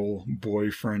her little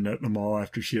boyfriend at the mall,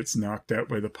 after she gets knocked out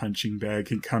by the punching bag,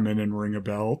 can come in and ring a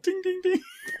bell. Ding, ding, ding.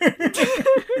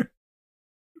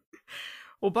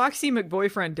 Well, Boxy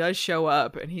McBoyfriend does show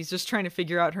up, and he's just trying to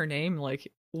figure out her name,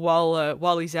 like,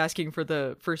 while he's asking for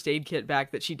the first aid kit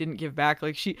back that she didn't give back.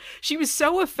 Like, she was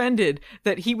so offended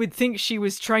that he would think she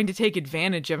was trying to take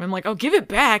advantage of him. Like, oh, give it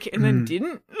back, and then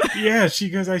didn't. Yeah, she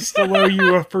goes, I still owe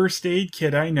you a first aid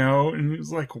kit, I know. And it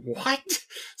was like, what?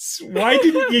 Why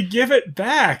didn't you give it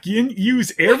back? You didn't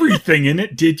use everything in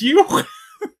it, did you?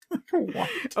 What?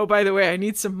 Oh, by the way, I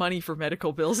need some money for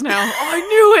medical bills now. Oh, I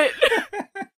knew it!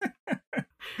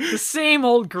 The same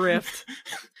old grift.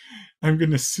 I'm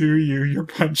gonna sue you. Your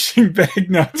punching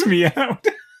bag knocked me out.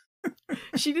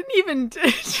 She didn't even...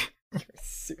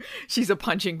 She's a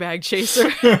punching bag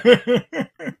chaser.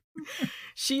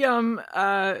 She,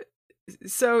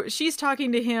 so she's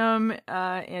talking to him,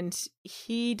 and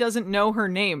he doesn't know her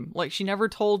name. Like, she never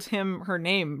told him her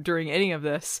name during any of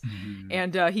this.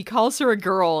 And he calls her a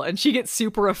girl, and she gets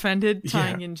super offended,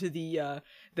 tying into the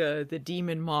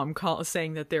demon mom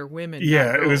saying that they're women.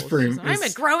 Yeah, it was pretty... Like, I'm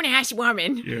a grown-ass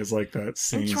woman. It was like that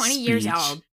same I'm 20 speech. years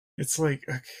old. It's like,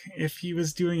 okay, if he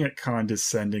was doing it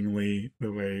condescendingly,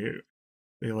 the way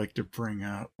they like to bring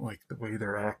up, like, the way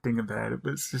they're acting about it,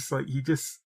 but it's just like, he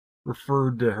just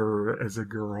referred to her as a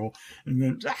girl, and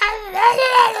then...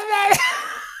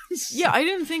 Yeah, I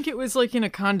didn't think it was, like, in a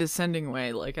condescending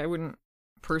way. Like, I wouldn't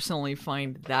personally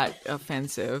find that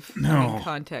offensive. No. I mean,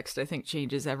 context, I think,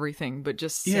 changes everything, but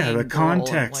just saying the girl and,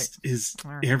 context like, is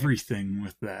right. everything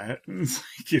with that. It's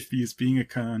like, if he's being a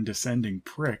condescending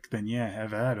prick, then yeah,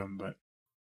 have at him, but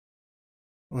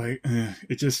like,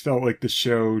 it just felt like the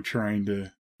show trying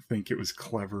to think it was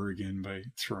clever again by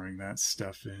throwing that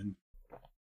stuff in,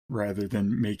 rather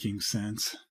than making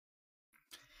sense.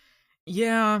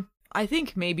 Yeah, I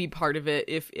think maybe part of it,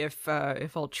 if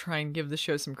I'll try and give the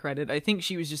show some credit, I think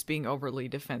she was just being overly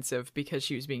defensive because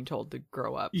she was being told to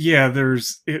grow up. Yeah,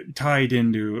 it tied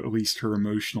into at least her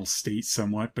emotional state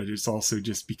somewhat, but it's also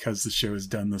just because the show has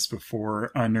done this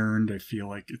before, unearned. I feel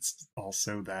like it's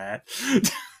also that.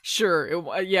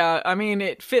 Sure, yeah. I mean,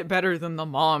 it fit better than the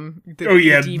mom.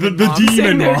 The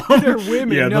demon mom. They're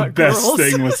women, yeah, not the best girls.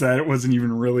 thing was that it wasn't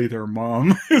even really their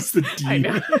mom. It's the demon. I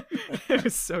know. It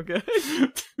was so good.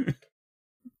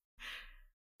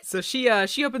 So she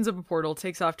opens up a portal,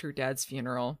 takes off to her dad's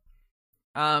funeral.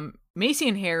 Macy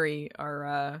and Harry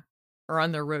are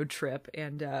on their road trip,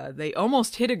 and they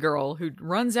almost hit a girl who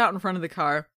runs out in front of the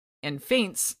car and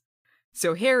faints.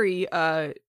 So Harry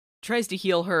tries to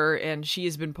heal her, and she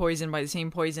has been poisoned by the same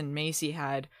poison Macy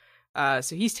had.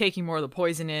 So he's taking more of the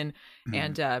poison in,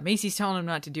 and Macy's telling him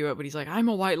not to do it, but he's like, I'm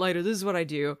a white lighter, this is what I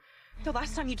do. The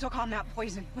last time you took on that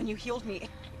poison, when you healed me, it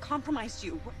compromised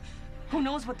you. Who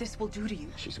knows what this will do to you?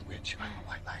 She's a witch. I'm a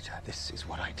white lighter. This is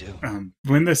what I do.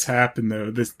 When this happened,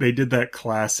 though, they did that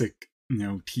classic,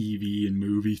 TV and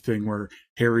movie thing where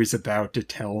Harry's about to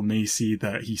tell Macy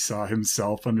that he saw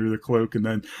himself under the cloak, and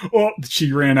then,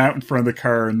 she ran out in front of the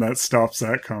car, and that stops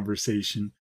that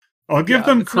conversation. I'll give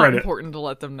them credit. It's not important to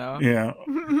let them know. Yeah.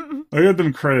 I'll give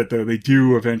them credit, though. They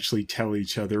do eventually tell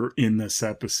each other in this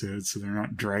episode, so they're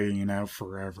not dragging it out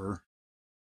forever.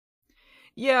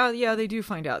 Yeah, they do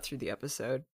find out through the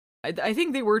episode. I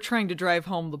think they were trying to drive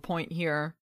home the point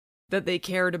here that they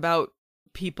cared about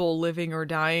people living or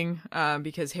dying,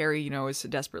 because Harry, is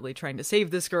desperately trying to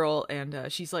save this girl, and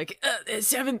she's like, the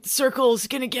seventh circle's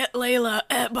gonna get Layla,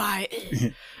 bye.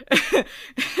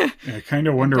 I kind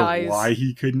of wonder why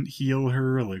he couldn't heal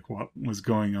her, like what was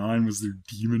going on? Was there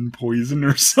demon poison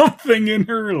or something in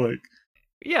her? Like,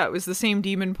 yeah, it was the same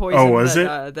demon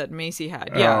poison that Macy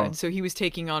had. Yeah, Oh. And so he was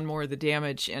taking on more of the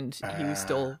damage, and he was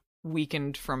still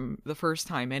weakened from the first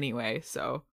time anyway,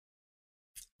 so...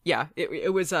 Yeah,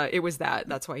 it was that.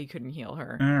 That's why he couldn't heal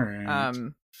her. All right.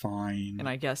 fine. And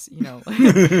I guess,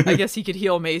 I guess he could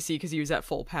heal Macy because he was at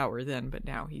full power then, but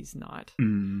now he's not.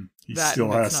 He That,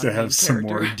 still and has it's to not have main some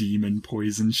more character. demon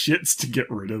poison shits to get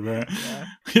rid of that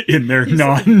Yeah. in their He's-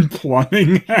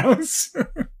 non-plumbing house.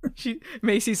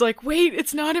 Macy's like, wait,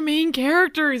 it's not a main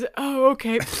character. He's like, oh,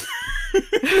 okay.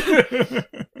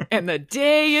 And the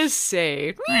day is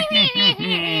saved.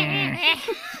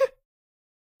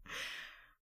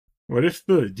 What if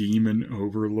the demon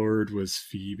overlord was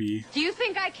Phoebe? Do you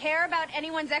think I care about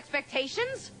anyone's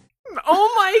expectations?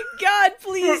 Oh my god,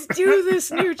 please do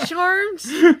this, new Charmed.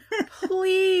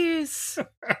 Please.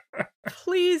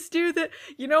 Please do that.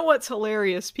 You know what's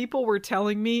hilarious? People were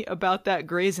telling me about that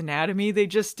Grey's Anatomy they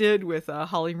just did with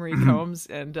Holly Marie Combs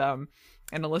and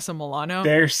Alyssa Milano.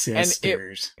 They're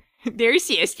sisters. They're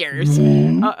sisters.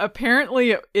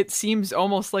 Apparently, it seems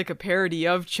almost like a parody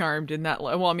of Charmed in that.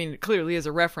 Well, I mean, it clearly is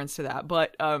a reference to that,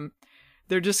 but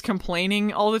they're just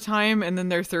complaining all the time, and then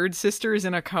their third sister is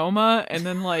in a coma, and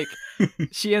then like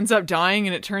she ends up dying,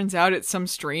 and it turns out it's some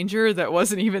stranger that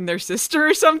wasn't even their sister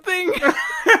or something.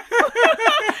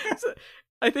 So,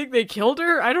 I think they killed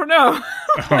her. I don't know.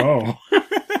 Oh.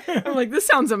 I'm like, this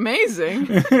sounds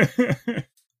amazing.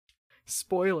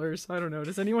 Spoilers. I don't know.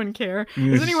 Does anyone care?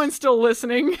 Is anyone still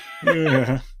listening?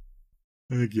 Yeah.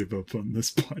 I give up on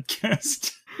this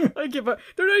podcast. I give up.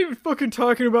 They're not even fucking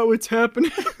talking about what's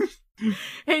happening.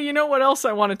 Hey, you know what else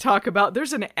I want to talk about?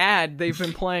 There's an ad they've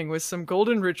been playing with some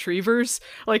golden retrievers,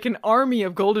 like an army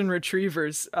of golden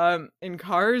retrievers in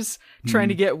cars trying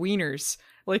to get wieners.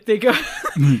 Like they go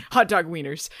hot dog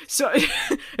wieners. So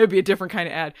it'd be a different kind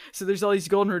of ad. So there's all these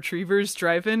golden retrievers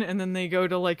driving, and then they go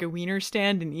to like a wiener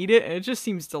stand and eat it, and it just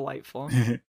seems delightful.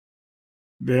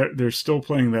 They're still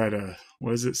playing that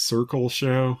what is it, Circle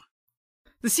show?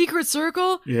 The Secret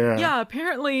Circle? Yeah. Yeah,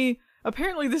 apparently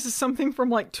this is something from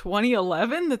like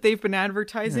 2011 that they've been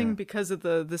advertising because of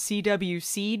the CW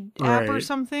Seed app or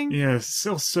something. Yeah, it's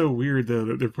still so weird though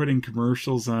that they're putting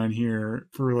commercials on here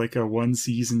for like a one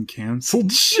season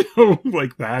canceled show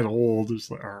like that old.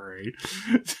 It's like, all right.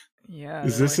 Yeah.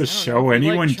 Is this like, a show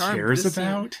anyone Charmed, cares this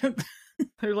about?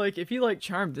 They're like, if you like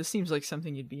Charmed, this seems like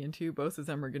something you'd be into. Both of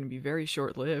them are going to be very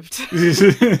short-lived.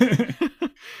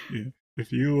 Yeah.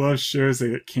 If you love shows that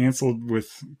get canceled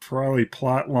with probably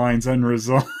plot lines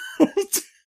unresolved.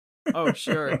 Oh,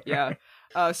 sure. Yeah.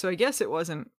 So I guess it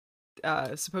wasn't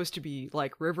supposed to be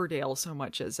like Riverdale so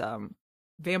much as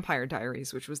Vampire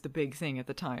Diaries, which was the big thing at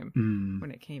the time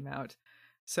when it came out.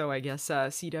 So I guess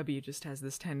CW just has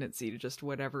this tendency to just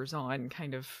whatever's on,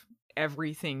 kind of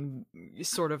everything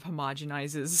sort of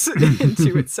homogenizes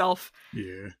into itself.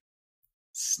 Yeah.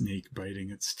 Snake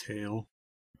biting its tail.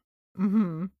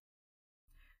 Mm-hmm.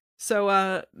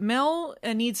 So, Mel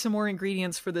needs some more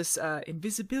ingredients for this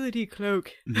invisibility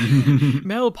cloak.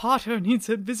 Mel Potter needs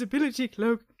an invisibility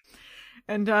cloak.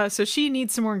 And so she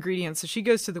needs some more ingredients. So she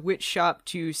goes to the witch shop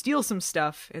to steal some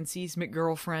stuff and sees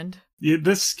McGirlfriend. Yeah,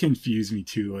 this confused me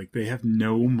too. Like, they have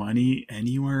no money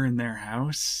anywhere in their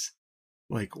house.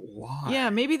 Like, why? Yeah,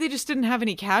 maybe they just didn't have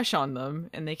any cash on them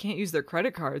and they can't use their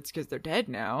credit cards because they're dead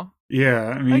now. Yeah,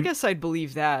 I mean, I guess I'd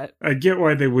believe that. I get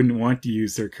why they wouldn't want to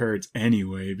use their cards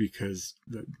anyway, because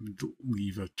that would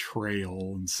leave a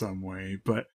trail in some way.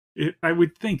 But I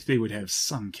would think they would have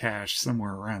some cash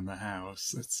somewhere around the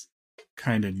house. That's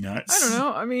kind of nuts. I don't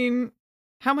know. I mean,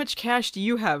 how much cash do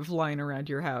you have lying around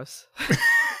your house?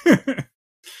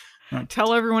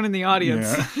 Tell everyone in the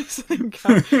audience.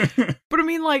 Yeah. But I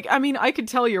mean, I could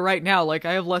tell you right now, like,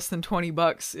 I have less than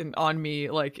 $20 on me,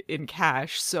 like, in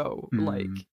cash. So, like,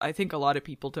 I think a lot of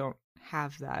people don't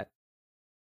have that.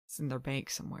 It's in their bank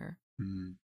somewhere.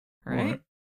 Right?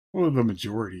 Well, the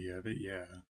majority of it, yeah.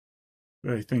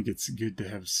 But I think it's good to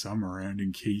have some around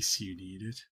in case you need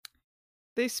it.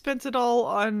 They spent it all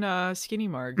on Skinny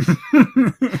Margs.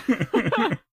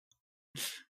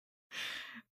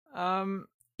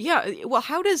 Yeah, well,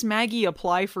 how does Maggie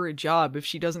apply for a job if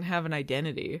she doesn't have an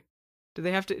identity?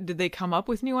 Did they come up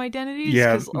with new identities?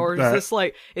 Yeah. Or is this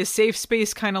like, is Safe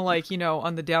Space kind of like,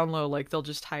 on the down low, like they'll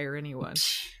just hire anyone?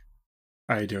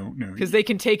 I don't know. Because they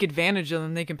can take advantage of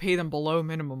them, they can pay them below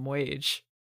minimum wage.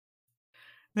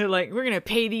 They're like, we're going to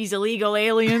pay these illegal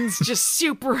aliens just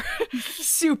super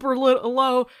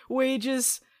low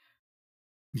wages.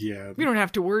 Yeah. We don't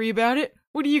have to worry about it.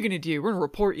 What are you going to do? We're going to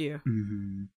report you.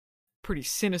 Mm-hmm. Pretty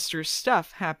sinister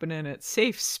stuff happening at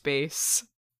Safe Space.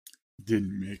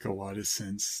 Didn't make a lot of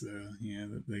sense,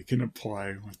 that they can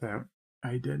apply without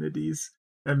identities.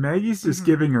 And Maggie's just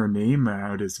giving her name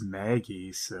out as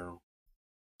Maggie, so...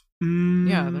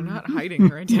 Yeah, they're not hiding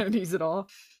her identities at all.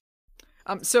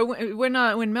 So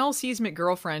when Mel sees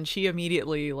McGirlfriend, she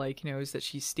immediately, like, knows that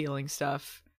she's stealing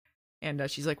stuff. And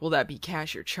she's like, will that be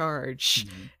cash or charge?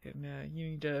 And you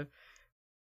need to,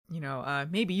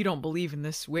 maybe you don't believe in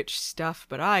this witch stuff,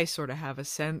 but I sort of have a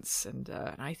sense, and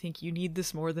I think you need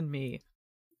this more than me.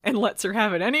 And lets her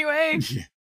have it anyway. Yeah.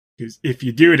 Because if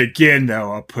you do it again,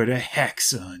 though, I'll put a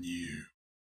hex on you.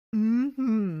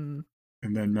 Mm-hmm.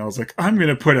 And then Mel's like, I'm going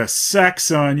to put a sex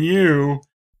on you.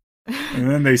 And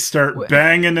then they start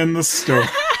banging in the store.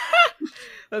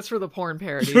 That's for the porn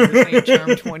parody. The St. Charm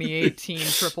 2018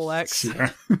 XXX.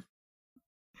 Yeah.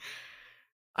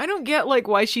 I don't get, like,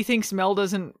 why she thinks Mel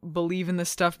doesn't believe in this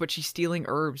stuff, but she's stealing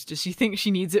herbs. Does she think she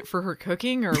needs it for her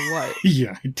cooking, or what?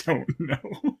 Yeah, I don't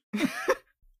know.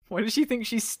 What does she think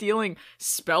she's stealing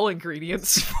spell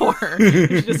ingredients for?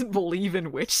 She doesn't believe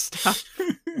in witch stuff.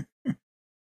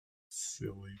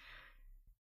 Silly.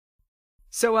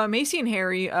 So Macy and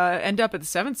Harry end up at the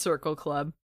Seventh Circle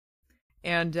Club,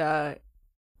 and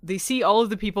they see all of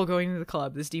the people going to the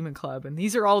club, this demon club, and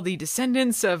these are all the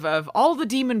descendants of all the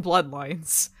demon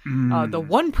bloodlines. The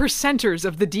 1%ers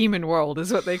of the demon world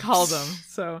is what they call them.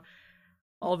 So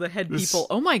all the head people.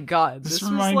 Oh my god. This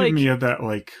was reminded like... me of that,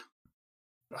 like,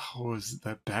 was it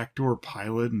that Backdoor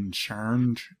Pilot and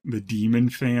Charmed, the demon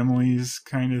families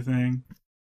kind of thing?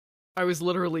 I was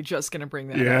literally just gonna bring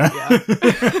that up.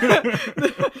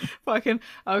 Yeah. Fucking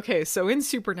okay. So in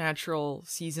Supernatural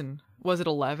season, was it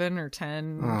 11 or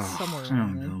 10? Somewhere. I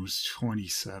don't know. It was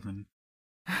 27.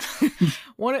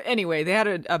 Anyway, they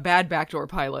had a bad backdoor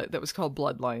pilot that was called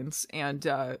Bloodlines, and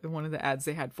one of the ads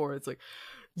they had for it's like,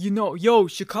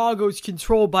 Chicago's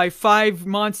controlled by 5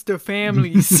 monster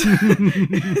families.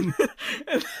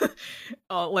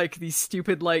 Like these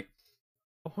stupid, like,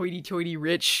 hoity-toity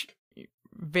rich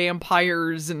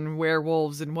vampires and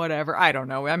werewolves and whatever. I don't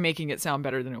know. I'm making it sound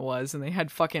better than it was. And they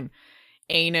had fucking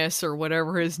Anus or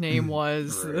whatever his name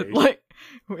was. Right. That, like,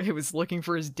 it was looking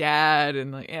for his dad,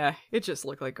 and like, it just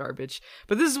looked like garbage.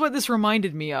 But this is what this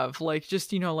reminded me of. Like,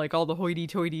 just, like all the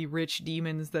hoity-toity rich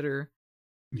demons that are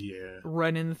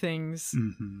running things.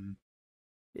 Mm-hmm.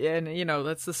 And,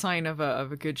 that's the sign of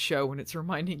a good show, when it's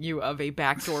reminding you of a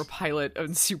backdoor pilot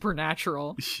of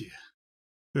Supernatural. Yeah.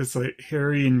 It's like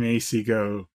Harry and Macy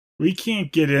go, we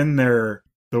can't get in there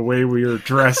the way we are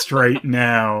dressed right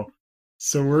now,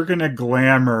 so we're going to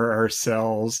glamour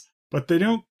ourselves. But they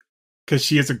don't, because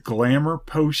she has a glamour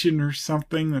potion or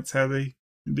something. That's how they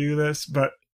do this.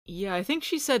 But yeah, I think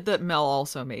she said that Mel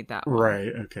also made that one.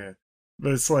 Right, okay.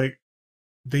 But it's like,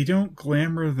 they don't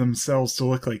glamour themselves to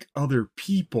look like other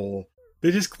people. They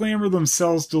just glamour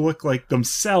themselves to look like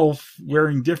themselves,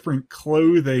 wearing different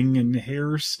clothing and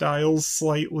hairstyles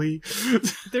slightly.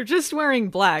 They're just wearing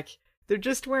black.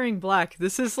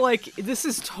 This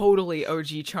is totally OG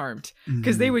Charmed.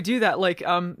 Because they would do that, like,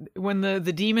 when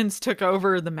the demons took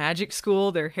over the magic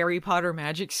school, their Harry Potter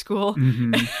magic school,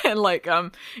 and, like,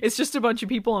 it's just a bunch of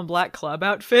people in black club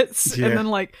outfits, and then,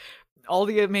 like, all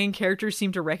the main characters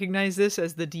seem to recognize this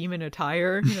as the demon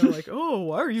attire. Like, oh,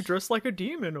 why are you dressed like a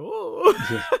demon? Oh.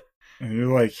 Yeah. And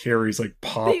you're like, Harry's like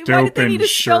popped open shirt. Why did they need a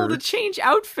spell to change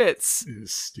outfits? It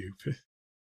is stupid.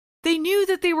 They knew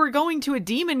that they were going to a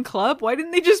demon club. Why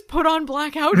didn't they just put on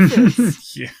black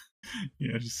outfits? Yeah,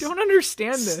 just don't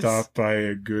understand this. Stop by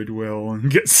a Goodwill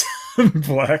and get some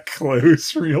black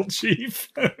clothes real cheap.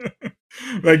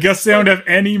 I guess they don't have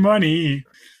any money.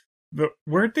 But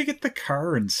where'd they get the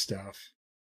car and stuff?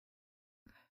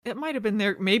 It might have been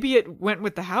there. Maybe it went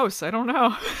with the house. I don't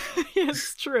know. Yeah,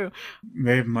 it's true.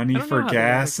 They have money for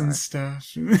gas and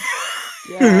stuff.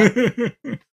 Yeah.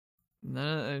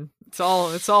 No, it's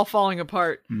all falling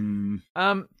apart.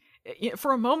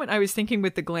 For a moment, I was thinking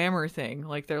with the glamour thing,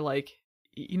 like they're like,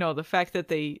 the fact that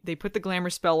they put the glamour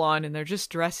spell on and they're just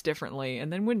dressed differently.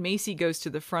 And then when Macy goes to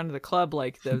the front of the club,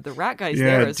 like the rat guy's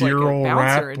there as like a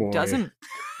bouncer and doesn't.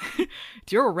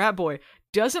 Dear old rat boy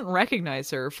doesn't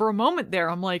recognize her. For a moment there,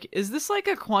 I'm like, is this like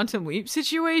a Quantum Leap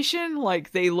situation?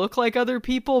 Like they look like other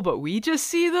people, but we just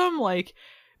see them? Like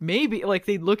maybe like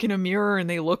they look in a mirror and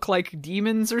they look like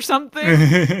demons or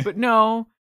something. But no,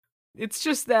 it's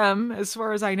just them as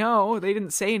far as I know. They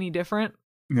didn't say any different.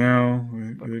 No,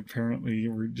 they apparently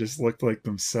just looked like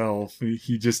themselves.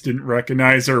 He just didn't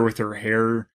recognize her with her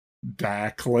hair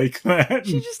back like that.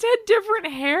 She just had different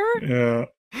hair? Yeah.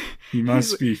 He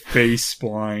must be face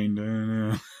blind. I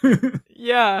don't know.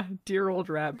 Yeah, dear old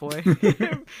rat boy.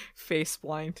 Face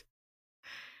blind.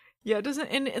 Yeah, it doesn't,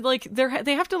 and like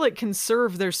they have to like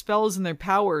conserve their spells and their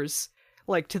powers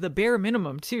like to the bare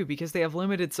minimum too, because they have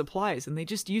limited supplies and they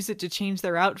just use it to change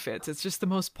their outfits. It's just the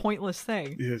most pointless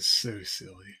thing. It's so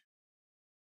silly.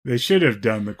 They should have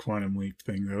done the Quantum Leap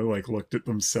thing though, like looked at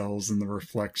themselves in the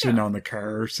reflection on the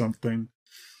car or something.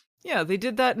 Yeah, they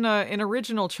did that in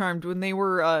original Charmed when they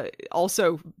were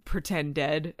also pretend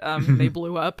dead. They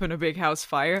blew up in a big house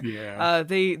fire. Yeah.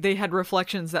 They had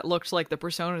reflections that looked like the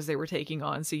personas they were taking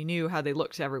on, so you knew how they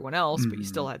looked to everyone else, but you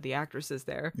still had the actresses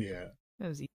there. Yeah. That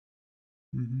was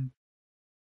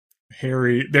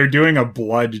Harry, they're doing a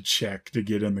blood check to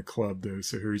get in the club, though,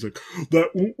 so Harry's like, that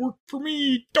won't work for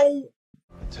me, don't!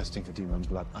 Testing for demon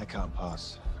blood. I can't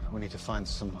pass. We need to find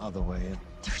some other way in.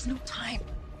 There's no time.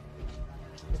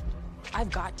 I've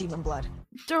got demon blood.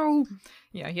 No.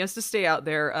 Yeah, he has to stay out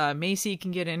there. Macy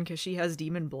can get in because she has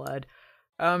demon blood.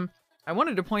 I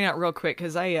wanted to point out real quick,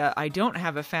 because I don't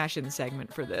have a fashion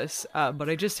segment for this, but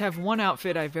I just have one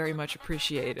outfit I very much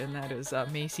appreciate, and that is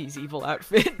Macy's evil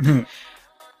outfit.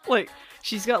 Like,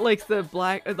 she's got like the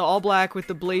all black with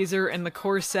the blazer and the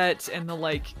corset and the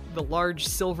large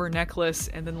silver necklace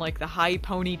and then like the high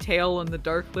ponytail and the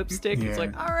dark lipstick. Yeah. It's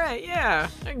like, all right, yeah,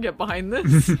 I can get behind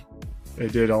this. I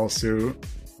did also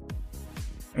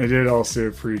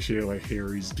appreciate like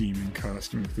Harry's demon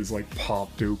costume with his like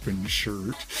popped open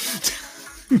shirt.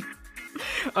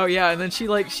 Oh yeah, and then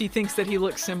she thinks that he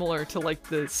looks similar to like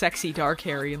the sexy dark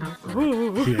Harry, and like,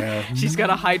 ooh. Yeah. She's got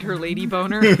to hide her lady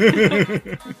boner.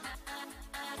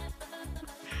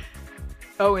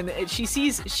 Oh, and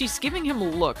she's giving him a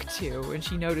look too, and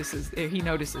he notices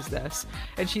this,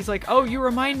 and she's like, "Oh, you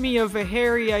remind me of a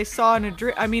Harry I saw in a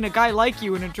dream. I mean, a guy like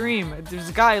you in a dream. There's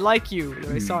a guy like you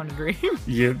that I saw in a dream."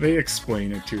 Yeah, they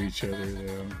explain it to each other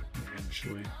though,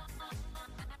 eventually.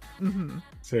 Mm-hmm.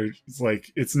 So it's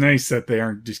like, it's nice that they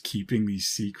aren't just keeping these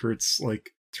secrets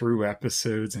like through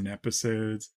episodes and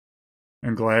episodes.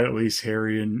 I'm glad at least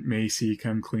Harry and Macy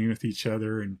come clean with each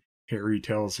other, and Harry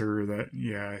tells her that,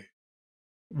 yeah,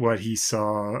 what he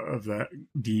saw of that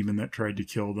demon that tried to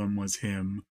kill them was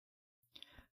him.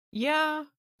 Yeah,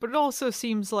 but it also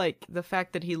seems like the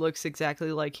fact that he looks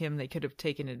exactly like him, they could have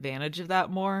taken advantage of that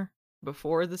more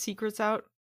before the secret's out.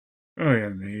 Oh yeah,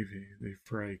 maybe. They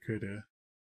probably could have.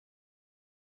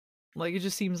 Like, it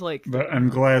just seems like... But I'm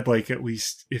glad, like, at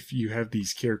least if you have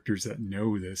these characters that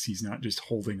know this, he's not just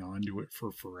holding on to it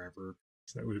for forever.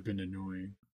 So that would have been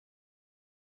annoying.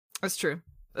 That's true.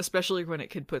 Especially when it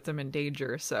could put them in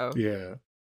danger, so... Yeah.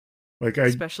 Like,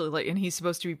 especially, like, and he's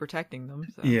supposed to be protecting them,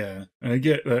 so... Yeah. I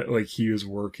get that, like, he was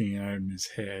working out in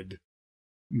his head,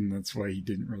 and that's why he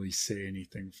didn't really say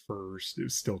anything first. It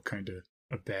was still kind of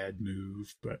a bad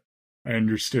move, but I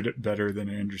understood it better than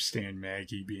I understand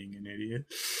Maggie being an idiot.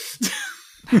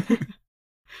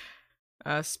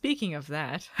 Speaking of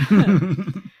that,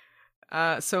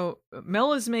 so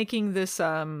Mel is making this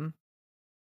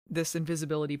this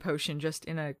invisibility potion just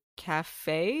in a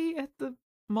cafe at the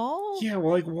mall. Yeah,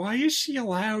 well, like, why is she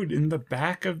allowed in the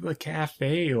back of the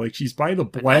cafe? Like, she's by the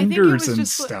blenders and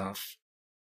stuff.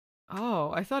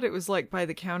 Oh, I thought it was like by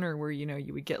the counter where, you know,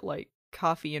 you would get like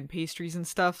coffee and pastries and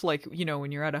stuff, like, you know,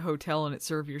 when you're at a hotel and it's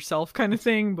serve yourself kind of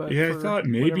thing. But yeah, I thought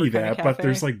maybe that, but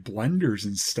there's cafe. like blenders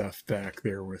and stuff back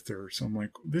there with her. So I'm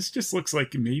like, this just looks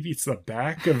like maybe it's the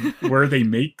back of where they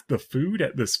make the food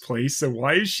at this place. So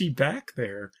why is she back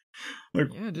there?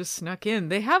 Like, yeah, just snuck in.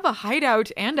 They have a hideout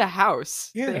and a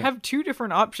house. Yeah. They have two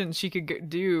different options she could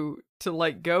do to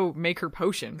like go make her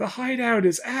potion. The hideout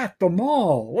is at the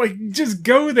mall. Like, just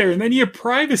go there and then you have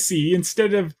privacy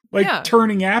instead of like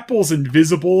turning apples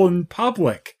invisible in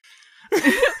public.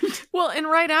 Well, and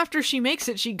right after she makes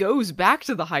it, she goes back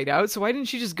to the hideout. So why didn't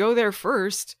she just go there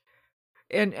first?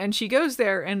 And she goes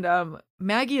there, and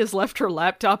Maggie has left her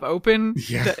laptop open,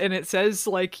 and it says,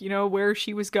 like, you know, where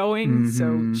she was going.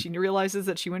 Mm-hmm. So she realizes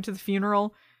that she went to the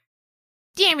funeral.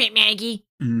 Damn it, Maggie.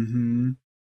 Mm-hmm.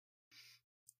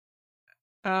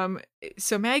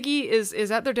 So Maggie is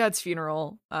at their dad's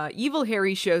funeral. Evil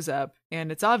Harry shows up,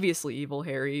 and it's obviously Evil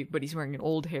Harry, but he's wearing an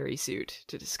old Harry suit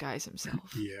to disguise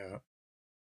himself. Yeah.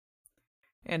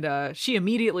 And she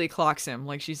immediately clocks him.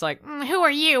 Like, she's like, who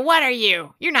are you? What are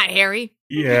you? You're not Harry.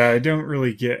 Yeah, I don't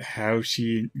really get how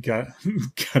she got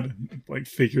to, like,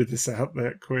 figure this out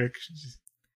that quick.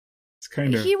 It's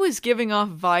kind of... He was giving off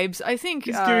vibes. I think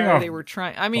they were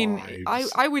trying... I mean,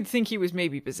 I would think he was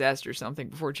maybe possessed or something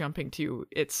before jumping to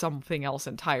it's something else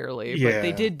entirely. Yeah. But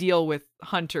they did deal with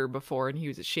Hunter before, and he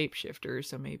was a shapeshifter,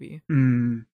 so maybe...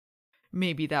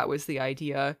 Maybe that was the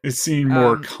idea. It seemed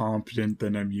more competent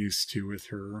than I'm used to with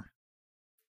her.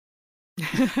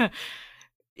 I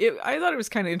thought it was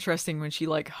kind of interesting when she,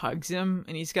 like, hugs him,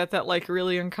 and he's got that, like,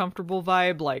 really uncomfortable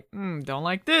vibe, like, don't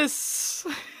like this.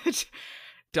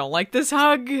 Don't like this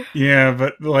hug. Yeah,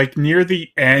 but, like, near the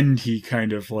end, he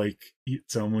kind of, like,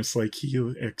 it's almost like he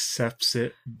accepts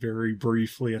it very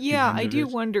briefly at the end I of do it.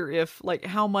 wonder if, like,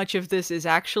 how much of this is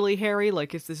actually Harry,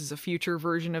 like, if this is a future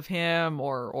version of him,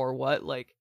 or what,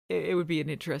 like, it would be an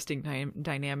interesting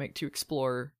dynamic to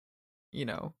explore, you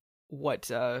know, what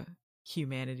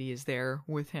humanity is there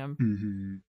with him.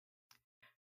 Mm-hmm.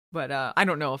 But I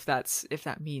don't know if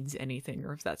that means anything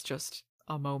or if that's just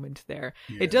a moment there.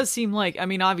 Yeah. It does seem like, I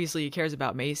mean, obviously he cares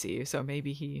about Macy, so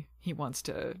maybe he wants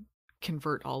to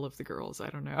convert all of the girls. I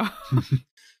don't know.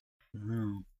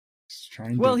 Oh,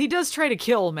 well, he does try to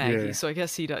kill Maggie, Yeah. so I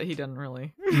guess he doesn't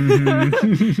really.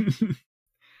 Mhm.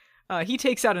 He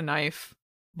takes out a knife,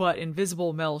 but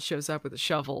Invisible Mel shows up with a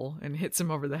shovel and hits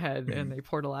him over the head, and they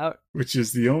portal out. Which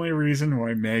is the only reason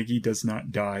why Maggie does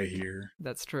not die here.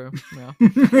 That's true. Yeah.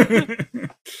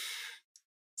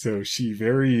 So she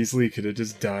very easily could have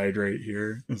just died right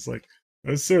here. It's like,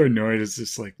 I was so annoyed. It's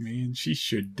just like, man, she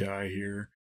should die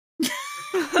here.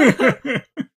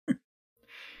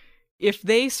 If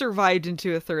they survived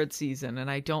into a third season, and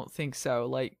I don't think so,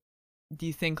 like, do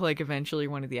you think, like, eventually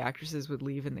one of the actresses would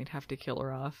leave and they'd have to kill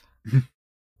her off?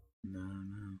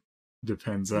 No.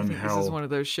 Depends I on think how. this is one of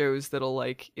those shows that'll,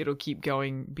 like, it'll keep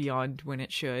going beyond when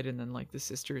it should, and then, like, the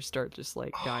sisters start just,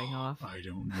 like, dying off. I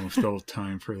don't know if they'll have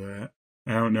time for that.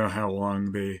 I don't know how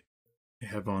long they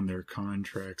have on their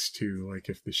contracts, too. Like,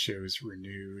 if the show's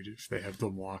renewed, if they have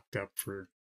them locked up for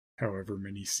however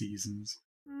many seasons.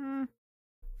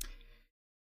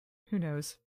 Who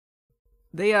knows?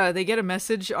 They get a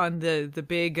message on the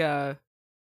big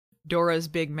Dora's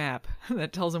big map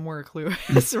that tells them where a clue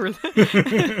is.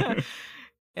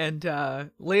 And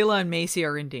Layla and Macy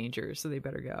are in danger, so they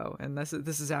better go. And this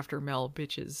is after Mel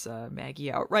bitches Maggie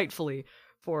out, rightfully,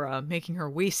 for making her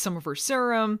waste some of her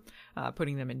serum,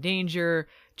 putting them in danger,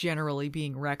 generally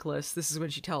being reckless. This is when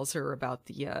she tells her about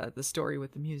the story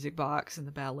with the music box and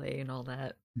the ballet and all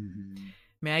that. Mm-hmm.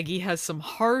 Maggie has some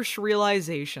harsh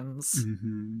realizations.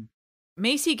 Mm-hmm.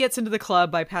 Macy gets into the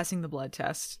club by passing the blood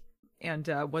test, and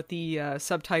what the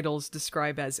subtitles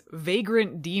describe as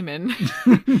vagrant demon.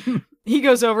 He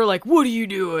goes over like, "What are you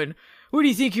doing? What do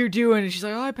you think you're doing?" And she's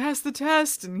like, "Oh, I passed the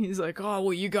test." And he's like, "Oh,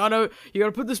 well, you gotta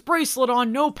put this bracelet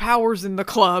on. No powers in the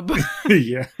club."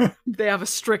 Yeah. They have a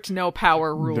strict no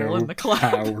power rule in the club.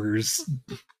 Powers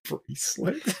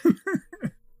bracelet.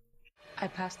 I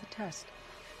passed the test.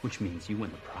 Which means you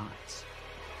win the prize.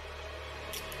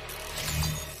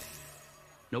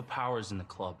 No powers in the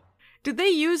club. Did they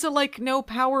use a, like, no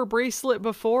power bracelet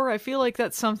before? I feel like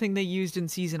that's something they used in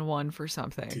season 1 for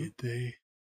something. Did they?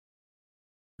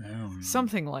 I don't know.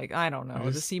 Something like, I don't know.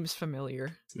 This seems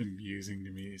familiar. It's amusing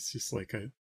to me. It's just like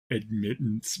a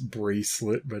admittance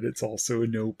bracelet, but it's also a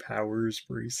no powers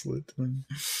bracelet thing.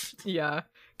 Yeah,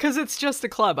 because it's just a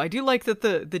club. I do like that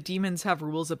the demons have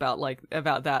rules about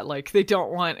that. Like, they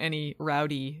don't want any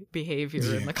rowdy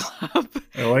behavior in the club.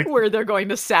 I like where they're going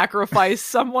to sacrifice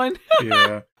someone.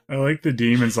 Yeah. I like the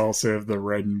demons also have the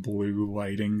red and blue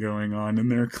lighting going on in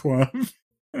their club.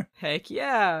 Heck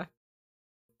yeah.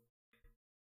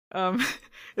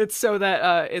 It's so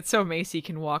that Macy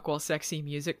can walk while sexy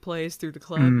music plays through the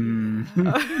club.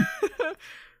 Mm.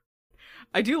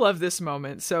 I do love this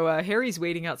moment. So Harry's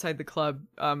waiting outside the club,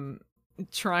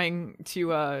 trying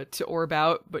to orb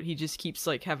out, but he just keeps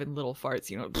like having little farts,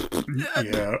 you know.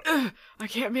 Yeah. I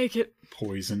can't make it.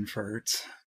 Poison farts.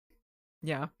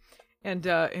 Yeah. And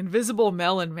Invisible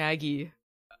Mel and Maggie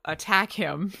attack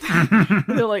him.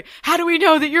 They're like, "How do we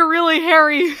know that you're really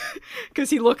Harry?" Because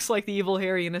he looks like the evil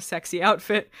Harry in a sexy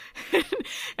outfit.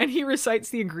 And he recites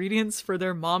the ingredients for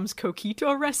their mom's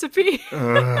coquito recipe.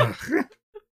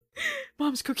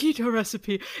 Mom's coquito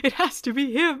recipe. It has to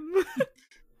be him.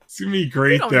 It's gonna be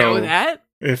great, don't though. Know that.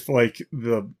 If, like,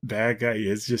 the bad guy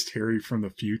is just Harry from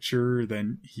the future,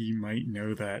 then he might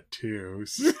know that, too.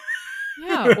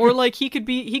 Yeah, or, like, he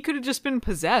could have just been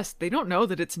possessed. They don't know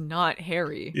that it's not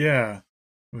Harry. Yeah.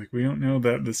 Like, we don't know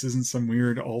that this isn't some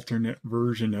weird alternate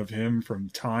version of him from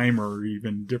time or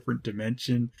even different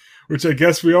dimension. Which I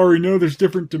guess we already know there's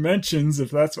different dimensions if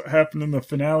that's what happened in the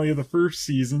finale of the first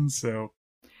season, so...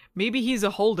 Maybe he's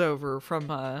a holdover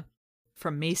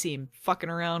from Macy fucking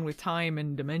around with time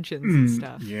and dimensions and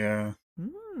stuff. Yeah.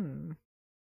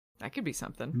 That could be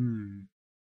something.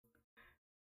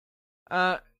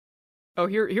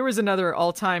 Here was another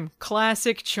all-time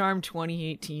classic Charm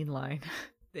 2018 line.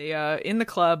 They in the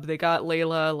club, they got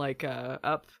Layla like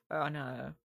up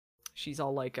on she's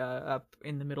all like up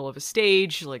in the middle of a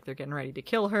stage, like they're getting ready to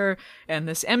kill her, and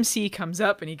this MC comes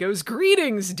up and he goes,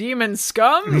 "Greetings, demon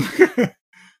scum."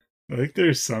 I think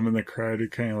there's some in the crowd who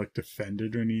kind of looked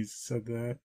offended when he said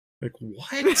that. Like,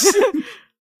 what?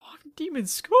 Demon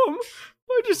scum?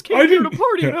 I just came here to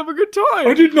party and have a good time.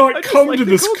 I did not come to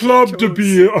this club to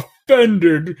be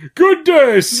offended. Good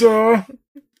day, sir.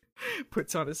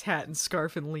 Puts on his hat and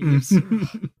scarf and leaves.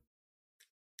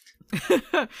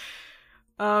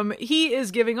 He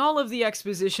is giving all of the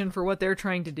exposition for what they're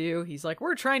trying to do. He's like,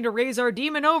 we're trying to raise our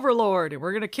demon overlord, and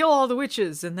we're gonna kill all the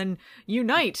witches, and then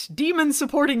unite demons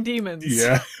supporting demons.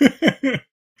 Yeah.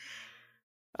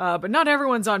 But not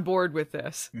everyone's on board with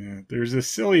this. Yeah. There's a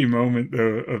silly moment,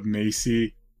 though, of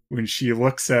Macy when she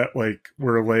looks at, like,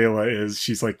 where Layla is.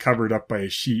 She's, like, covered up by a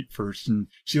sheet first, and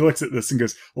she looks at this and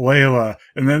goes, Layla,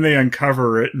 and then they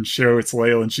uncover it and show it's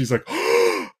Layla, and she's like,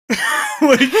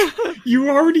 like, you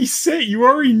already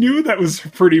knew that was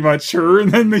pretty much her,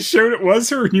 and then they showed it was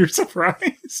her, and you're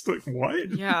surprised. Like,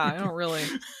 what? Yeah, I don't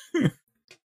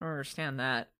understand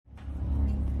that.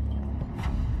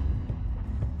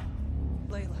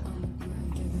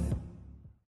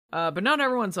 But not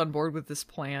everyone's on board with this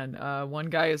plan. One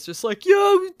guy is just like,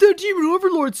 yeah, the demon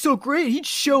overlord's so great, he'd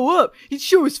show up, he'd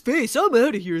show his face, I'm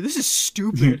out of here, this is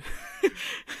stupid.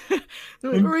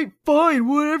 They're like, alright, fine,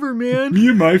 whatever, man. Me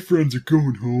and my friends are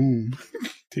going home.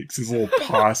 Takes his little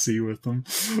posse with him.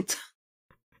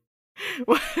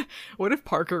 What if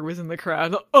Parker was in the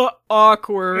crowd?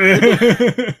 Awkward.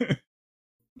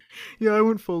 Yeah, I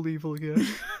went full evil again.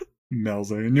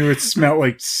 Mel's like, I knew it smelled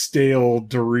like stale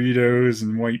Doritos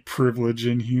and white privilege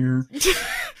in here.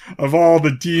 Of all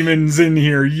the demons in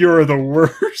here, you're the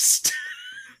worst.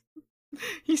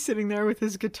 He's sitting there with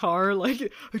his guitar,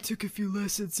 like, I took a few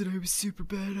lessons and I was super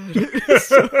bad at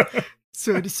it.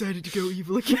 So I decided to go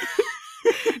evil again.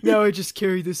 Now I just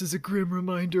carry this as a grim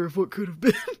reminder of what could have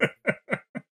been.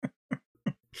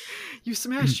 You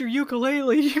smashed your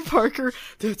ukulele, Parker.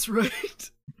 That's right.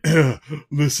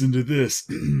 Listen to this.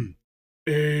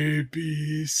 A,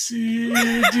 B, C,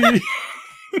 D.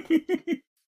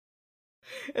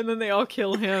 And then they all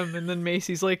kill him, and then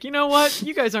Macy's like, you know what?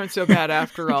 You guys aren't so bad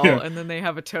after all. Yeah. And then they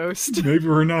have a toast. Maybe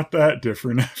we're not that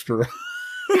different after all.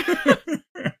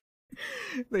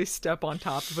 They step on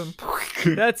top of him.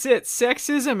 That's it.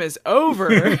 Sexism is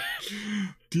over.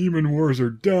 Demon wars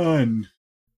are done.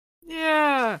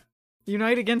 Yeah.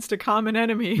 Unite against a common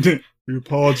enemy. We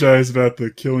apologize about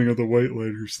the killing of the White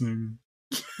Lighters thing.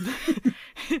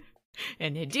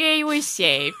 And the day was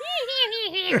saved.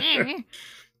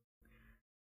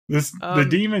 The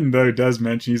demon, though, does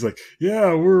mention, he's like,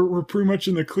 yeah, we're pretty much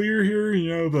in the clear here. You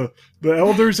know, the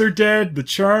elders are dead, the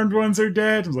charmed ones are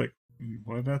dead. I was like,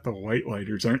 what about the White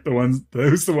Lighters? Aren't the ones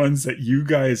that you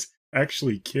guys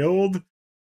actually killed?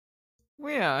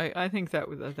 Well, yeah, I think that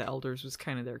the elders was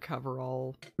kind of their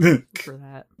coverall for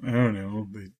that. I don't know.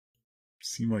 They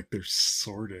seem like they're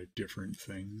sort of different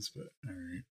things, but all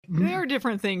right. They are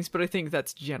different things, but I think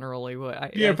that's generally what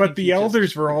I... Yeah, but the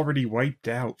elders were already wiped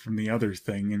out from the other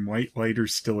thing, and White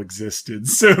Lighters still existed,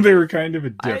 so they were kind of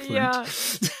a different... Yeah.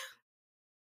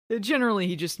 Generally,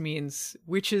 he just means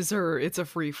witches it's a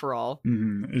free-for-all.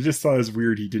 Mm-hmm. I just thought it was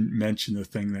weird he didn't mention the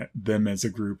thing that them as a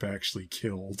group actually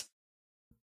killed.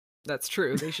 That's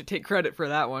true. They should take credit for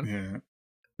that one. Yeah.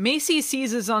 Macy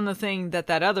seizes on the thing that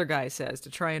other guy says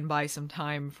to try and buy some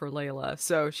time for Layla.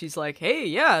 So she's like, hey,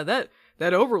 yeah, that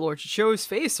overlord should show his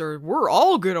face or we're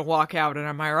all gonna walk out. And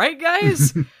am I right,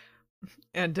 guys?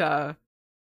 And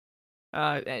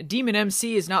Demon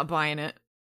MC is not buying it.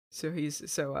 So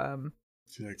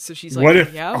so she's like, what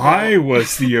if yeah, well, I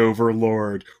was the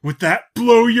overlord? Would that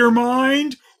blow your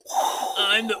mind?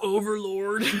 I'm the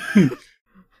overlord.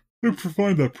 I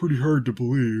find that pretty hard to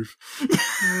believe.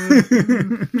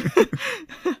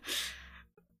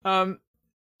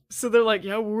 So they're like,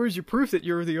 yeah, well, where's your proof that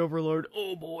you're the overlord?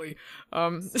 Oh boy.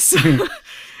 But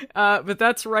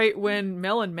that's right when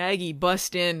Mel and Maggie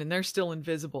bust in and they're still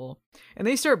invisible. And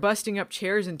they start busting up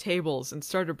chairs and tables and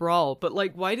start a brawl. But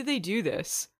like, why do they do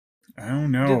this? I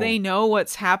don't know. Do they know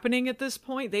what's happening at this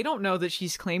point? They don't know that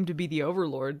she's claimed to be the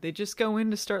overlord. They just go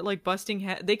in to start like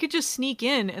busting they could just sneak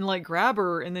in and like grab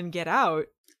her and then get out.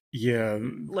 Yeah.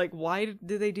 Like, why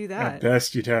did they do that? At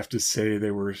best, you'd have to say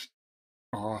they were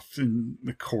off in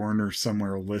the corner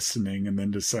somewhere listening and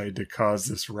then decide to cause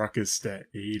this ruckus to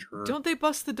aid her. Don't they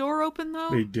bust the door open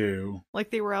though? They do.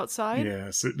 Like they were outside?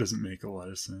 Yeah, so it doesn't make a lot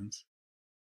of sense.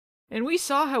 And we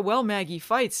saw how well Maggie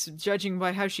fights, judging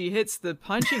by how she hits the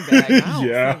punching bag. I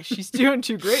don't think she's doing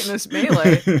too great in this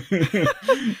melee.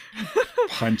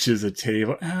 Punches a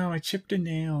table. Oh, I chipped a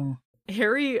nail.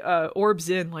 Harry orbs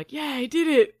in like, yeah, I did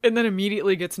it. And then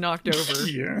immediately gets knocked over.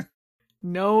 Yeah.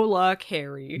 No luck,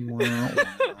 Harry. Wow.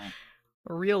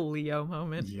 A real Leo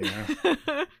moment. Yeah.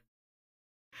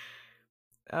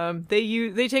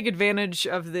 They take advantage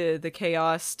of the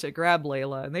chaos to grab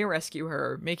Layla, and they rescue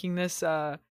her, making this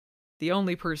the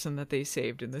only person that they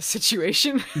saved in this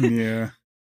situation. Yeah.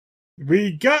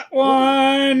 We got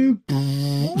one!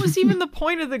 What was even the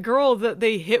point of the girl that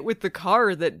they hit with the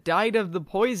car that died of the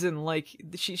poison? Like,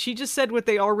 she just said what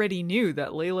they already knew, that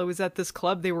Layla was at this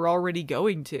club they were already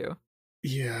going to.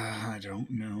 Yeah, I don't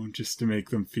know. Just to make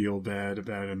them feel bad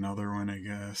about another one, I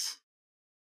guess.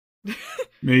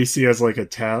 Macy has like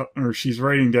a or she's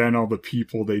writing down all the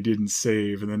people they didn't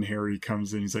save, and then Harry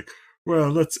comes in, he's like,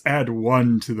 well, let's add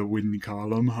one to the win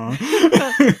column, huh?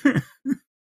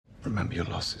 Remember your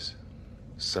losses.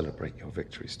 Celebrate your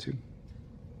victories too.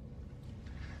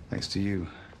 Thanks to you,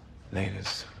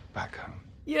 Layla's back home.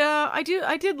 Yeah, I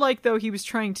did like, though, he was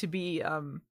trying to be,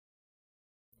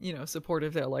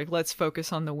 supportive there. Like, let's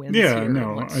focus on the wins yeah, here.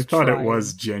 No, I thought it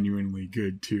was genuinely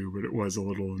good, too, but it was a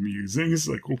little amusing. It's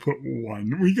like, we'll put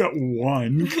one. We got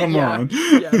one. Come on.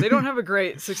 Yeah, they don't have a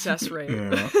great success rate.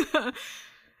 Yeah.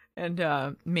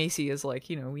 And Macy is like,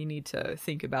 we need to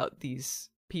think about these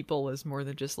people as more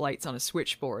than just lights on a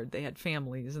switchboard. They had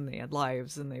families and they had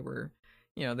lives and they were,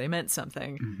 they meant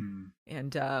something. Mm-hmm.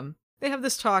 And they have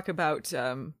this talk about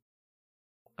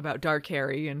Dark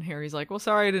Harry, and Harry's like, well,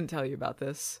 sorry I didn't tell you about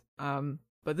this.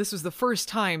 But this was the first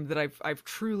time that I've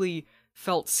truly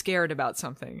felt scared about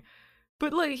something.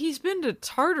 But like, he's been to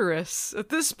Tartarus at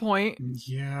this point.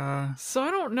 Yeah. So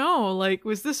I don't know, like,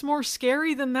 was this more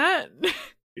scary than that?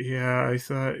 Yeah, I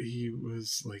thought he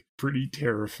was, like, pretty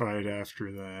terrified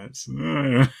after that. So,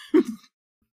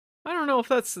 I don't know if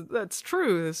that's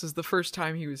true. This is the first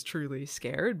time he was truly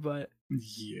scared, but...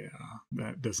 Yeah,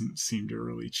 that doesn't seem to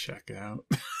really check out.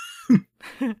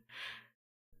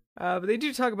 But they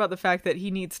do talk about the fact that he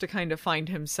needs to kind of find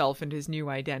himself and his new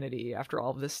identity after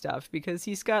all of this stuff, because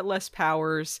he's got less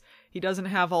powers, he doesn't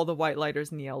have all the White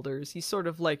Lighters and the Elders, he's sort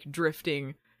of, like,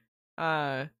 drifting,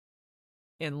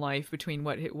 in life between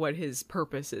what his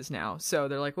purpose is now. So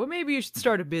they're like, well, maybe you should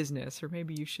start a business, or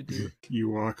maybe you should do You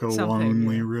walk a something.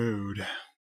 lonely road.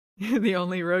 The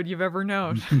only road you've ever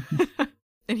known.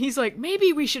 And he's like,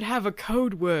 maybe we should have a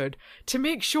code word to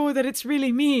make sure that it's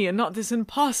really me and not this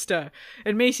imposter.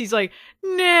 And Macy's like,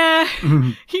 nah,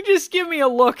 you just give me a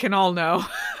look and I'll know.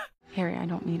 Harry, I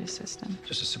don't need a system.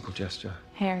 Just a simple gesture.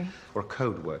 Harry. Or a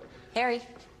code word. Harry.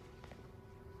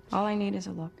 All I need is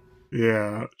a look.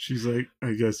 Yeah, she's like,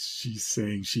 I guess she's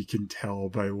saying she can tell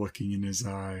by looking in his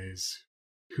eyes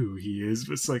who he is.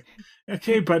 But it's like,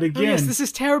 okay, but again... Oh, yes, this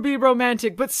is terribly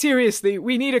romantic, but seriously,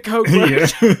 we need a code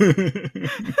word.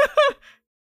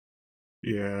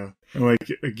 Yeah. And like,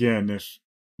 again, if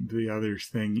the other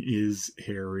thing is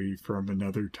Harry from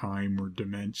another time or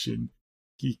dimension,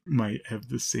 he might have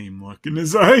the same look in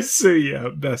his eyes. So yeah,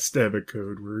 best to have a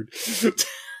code word.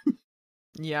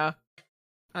 Yeah,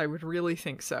 I would really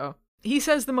think so. He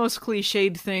says the most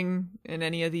cliched thing in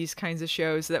any of these kinds of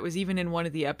shows that was even in one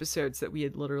of the episodes that we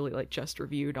had literally like just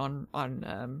reviewed on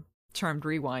Charmed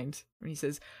Rewind. When he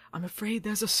says, I'm afraid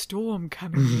there's a storm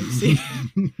coming, Macy.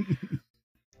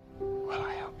 Well,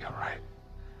 I hope you're right.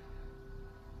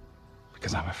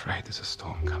 Because I'm afraid there's a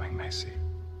storm coming, Macy.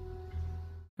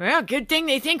 Well, good thing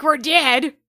they think we're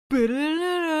dead.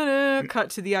 Cut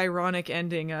to the ironic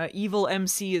ending. Evil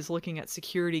MC is looking at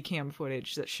security cam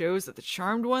footage that shows that the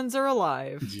Charmed Ones are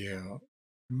alive. Yeah.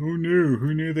 Who knew?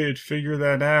 Who knew they'd figure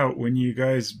that out when you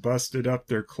guys busted up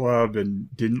their club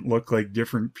and didn't look like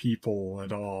different people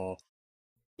at all?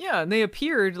 Yeah, and they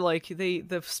appeared like the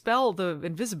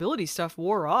invisibility stuff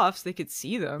wore off so they could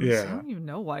see them. Yeah. So I don't even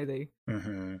know why they...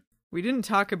 Uh-huh. We didn't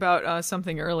talk about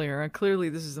something earlier. Clearly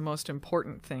this is the most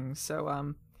important thing.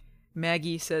 So,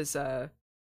 Maggie says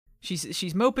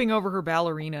she's moping over her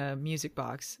ballerina music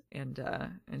box, and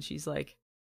she's like,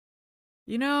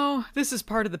 this is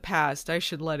part of the past. I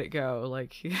should let it go.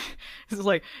 Like, it's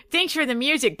like, thanks for the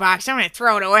music box. I'm gonna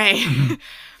throw it away.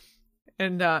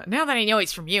 And now that I know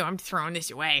it's from you, I'm throwing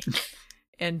this away.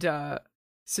 And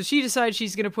so she decides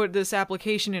she's gonna put this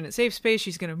application in a safe space.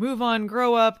 She's gonna move on,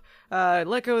 grow up,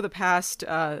 let go of the past,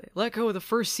 let go of the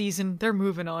first season. They're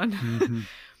moving on. Mm-hmm.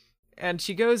 And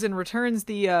she goes and returns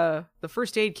the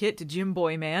first aid kit to Jim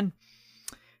Boy Man,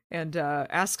 and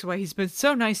asks why he's been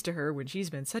so nice to her when she's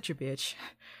been such a bitch.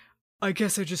 I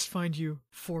guess I just find you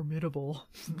formidable.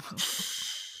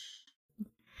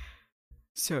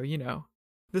 So,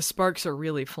 the sparks are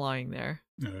really flying there.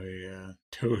 Oh yeah,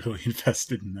 totally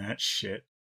invested in that shit.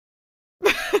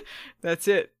 That's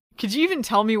it. Could you even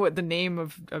tell me what the name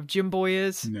of Jim Boy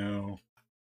is? No.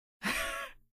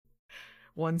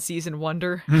 One season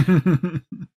wonder.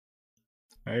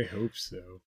 I hope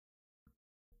so.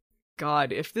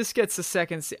 God, if this gets a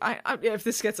if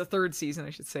this gets a third season, I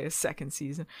should say a second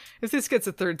season. If this gets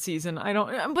a third season,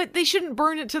 but they shouldn't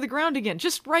burn it to the ground again.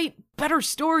 Just write better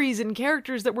stories and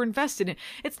characters that we're invested in.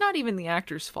 It's not even the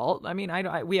actors' fault. I mean,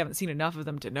 we haven't seen enough of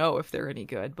them to know if they're any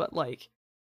good, but like,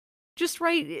 just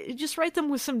write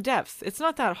them with some depth. It's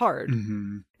not that hard.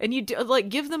 Mm-hmm. And you like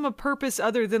give them a purpose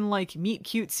other than like meet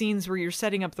cute scenes where you're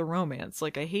setting up the romance.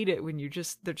 Like, I hate it when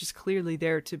they're just clearly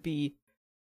there to be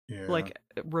like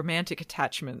romantic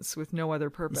attachments with no other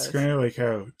purpose. It's kind of like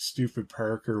how Stupid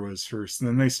Parker was first, and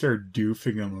then they started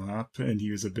doofing him up, and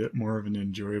he was a bit more of an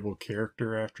enjoyable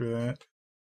character after that.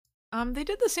 They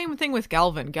did the same thing with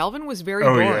Galvin. Galvin was very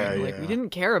boring. Yeah, like, we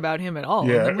didn't care about him at all.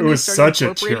 Yeah, and it was such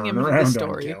a turnaround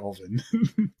on Galvin.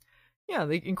 Yeah,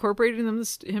 they incorporated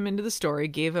him into the story,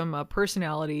 gave him a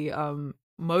personality,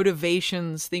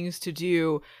 motivations, things to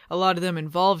do. A lot of them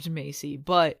involved Macy,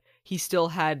 but he still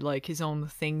had like his own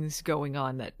things going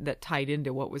on that tied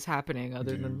into what was happening,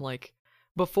 other than like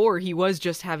before he was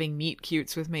just having meet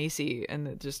cutes with Macy, and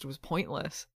it just was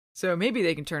pointless. So maybe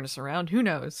they can turn us around. Who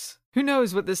knows? Who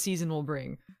knows what this season will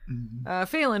bring? Mm-hmm.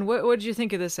 Phelan, what did you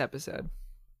think of this episode?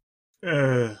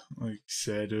 Like I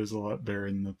said, it was a lot better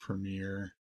than the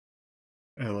premiere.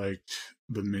 I liked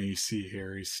the Macy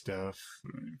Harry stuff.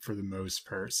 For the most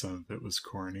part, some of it was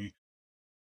corny.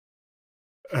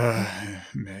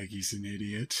 Maggie's an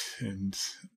idiot, and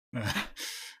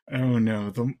I don't know.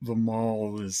 The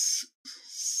mall is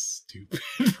stupid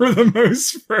for the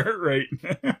most part right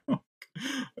now.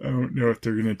 I don't know if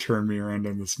they're gonna turn me around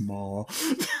on this mall.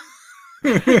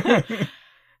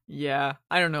 Yeah,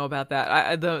 I don't know about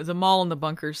that. The mall and the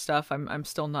bunker stuff, I'm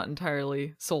still not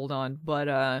entirely sold on. But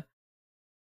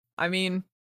I mean,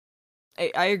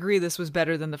 I agree. This was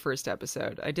better than the first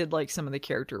episode. I did like some of the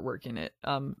character work in it.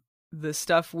 The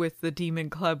stuff with the Demon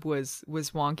Club was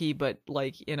wonky, but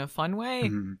like in a fun way.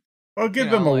 Mm-hmm. I'll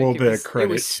give them a little bit of credit.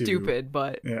 It was too. Stupid,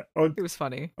 but it was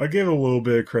funny. I'll give a little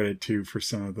bit of credit too for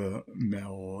some of the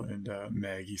Mel and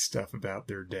Maggie stuff about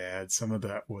their dad. Some of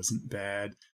that wasn't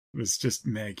bad. It was just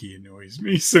Maggie annoys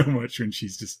me so much when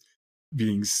she's just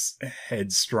being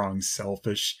headstrong,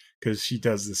 selfish, because she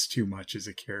does this too much as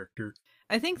a character.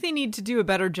 I think they need to do a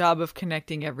better job of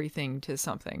connecting everything to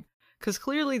something, because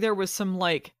clearly there was some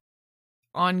like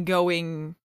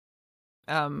ongoing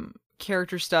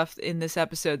character stuff in this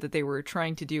episode that they were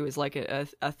trying to do as like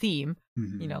a theme,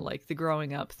 mm-hmm. You know, like the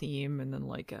growing up theme, and then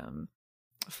like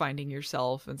finding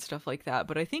yourself and stuff like that.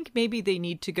 But I think maybe they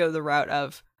need to go the route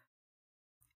of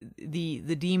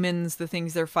the demons, the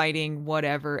things they're fighting,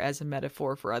 whatever, as a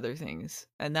metaphor for other things,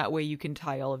 and that way you can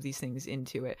tie all of these things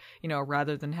into it, you know,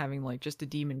 rather than having like just a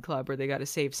demon club where they got to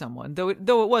save someone. Though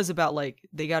it was about like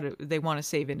they want to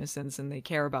save innocence and they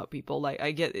care about people. Like,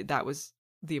 I get that was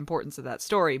the importance of that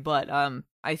story, but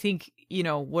I think, you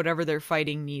know, whatever they're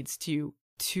fighting needs to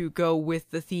go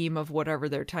with the theme of whatever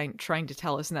they're trying to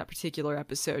tell us in that particular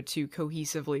episode, to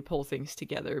cohesively pull things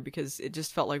together, because it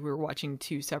just felt like we were watching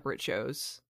two separate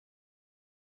shows.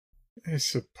 I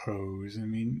suppose. I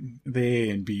mean, the A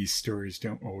and B stories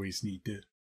don't always need to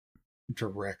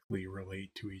directly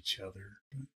relate to each other.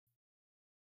 But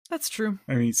that's true.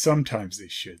 I mean, sometimes they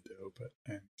should, though, but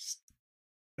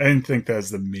I didn't think that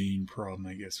was the main problem,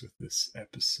 I guess, with this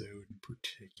episode in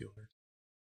particular.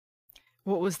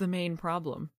 What was the main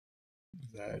problem?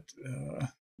 That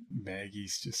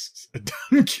Maggie's just a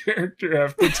dumb character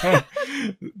half the time.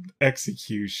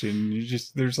 Execution.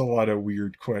 There's a lot of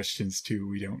weird questions too.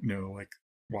 We don't know like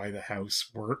why the house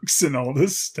works and all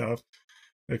this stuff.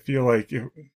 I feel like if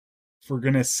we're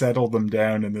gonna settle them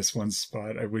down in this one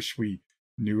spot, I wish we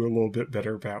knew a little bit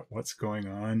better about what's going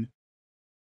on.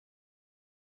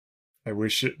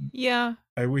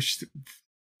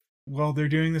 While they're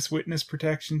doing this witness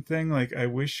protection thing, like, I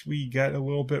wish we got a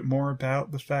little bit more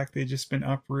about the fact they'd just been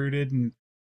uprooted and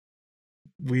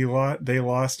they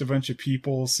lost a bunch of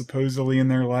people supposedly in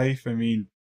their life. I mean,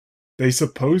 they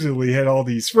supposedly had all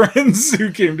these friends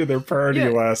who came to their party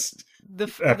last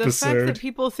episode. The fact that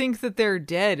people think that they're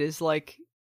dead is like,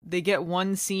 they get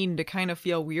one scene to kind of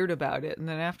feel weird about it, and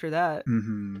then after that,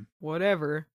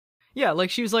 whatever. Yeah,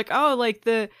 like she was like, oh, like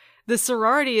the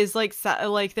sorority is like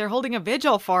they're holding a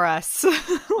vigil for us.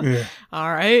 Yeah.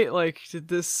 All right, like, did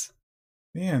this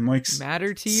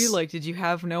matter to you? Like, did you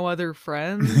have no other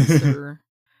friends? Or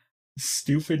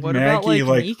stupid what Maggie, about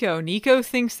like Nico? Nico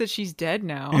thinks that she's dead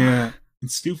now. Yeah, and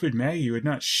stupid Maggie would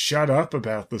not shut up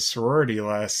about the sorority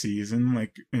last season.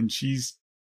 Like, and she's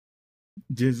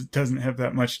doesn't have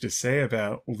that much to say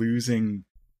about losing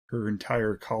her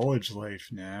entire college life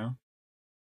now.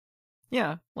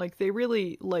 Yeah, like they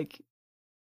really like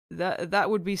that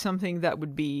would be something that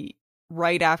would be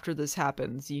right after this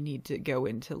happens, you need to go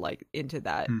into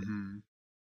that.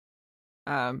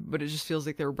 But it just feels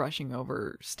like they're brushing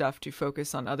over stuff to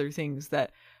focus on other things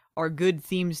that are good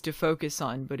themes to focus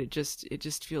on, but it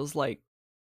just feels like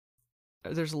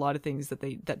there's a lot of things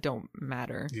that don't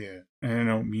matter. Yeah, and I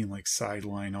don't mean like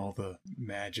sideline all the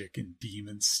magic and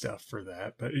demon stuff for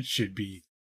that, but it should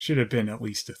have been at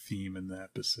least a theme in the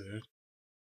episode.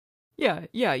 Yeah,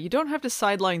 you don't have to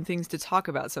sideline things to talk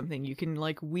about something. You can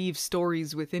like weave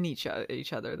stories within each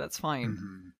other. That's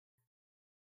fine.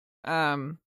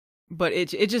 But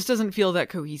it just doesn't feel that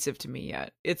cohesive to me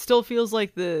yet. It still feels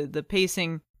like the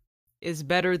pacing is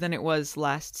better than it was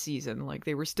last season. Like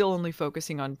they were still only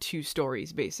focusing on 2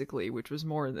 stories basically, which was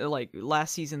more like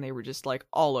last season they were just like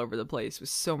all over the place with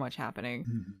so much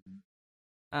happening.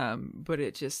 But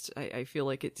it just I feel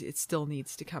like it still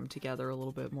needs to come together a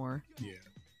little bit more. Yeah.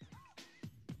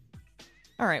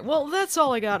 All right. Well, that's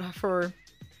all I got for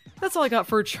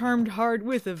Charmed Hard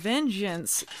with a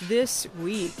Vengeance this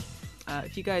week.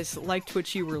 If you guys liked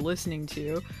what you were listening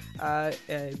to,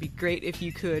 it'd be great if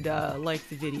you could like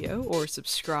the video or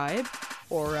subscribe.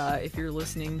 Or if you're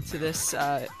listening to this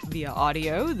via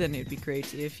audio, then it'd be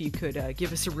great if you could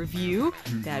give us a review.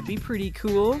 That'd be pretty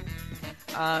cool.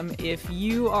 If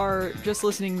you are just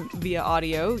listening via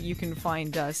audio, you can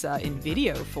find us in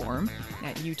video form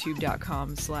at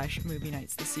youtube.com/Movie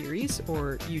Nights the Series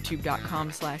or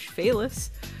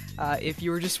youtube.com/Phalus. If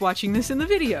you were just watching this in the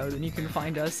video, then you can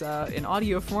find us in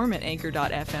audio form at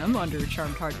anchor.fm under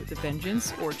Charmed Hard with a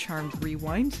Vengeance or Charmed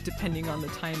Rewind, depending on the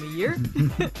time of year.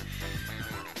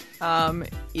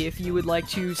 If you would like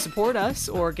to support us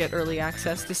or get early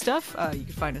access to stuff, you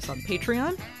can find us on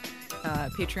Patreon.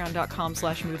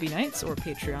 Patreon.com/Movie Nights or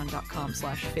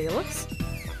Patreon.com/Phalus.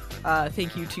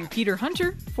 Thank you to Peter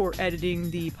Hunter for editing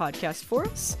the podcast for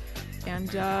us.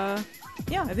 And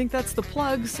yeah, I think that's the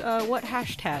plugs. What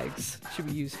hashtags should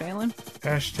we use, Phelan?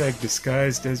 Hashtag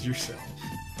disguised as yourself.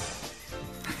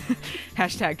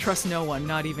 Hashtag trust no one,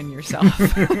 not even yourself.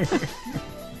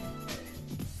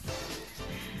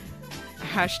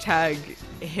 Hashtag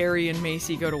Harry and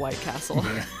Macy go to White Castle.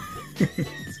 Yeah.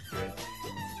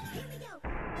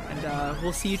 And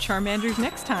we'll see you Charmanders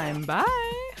next time.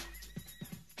 Bye!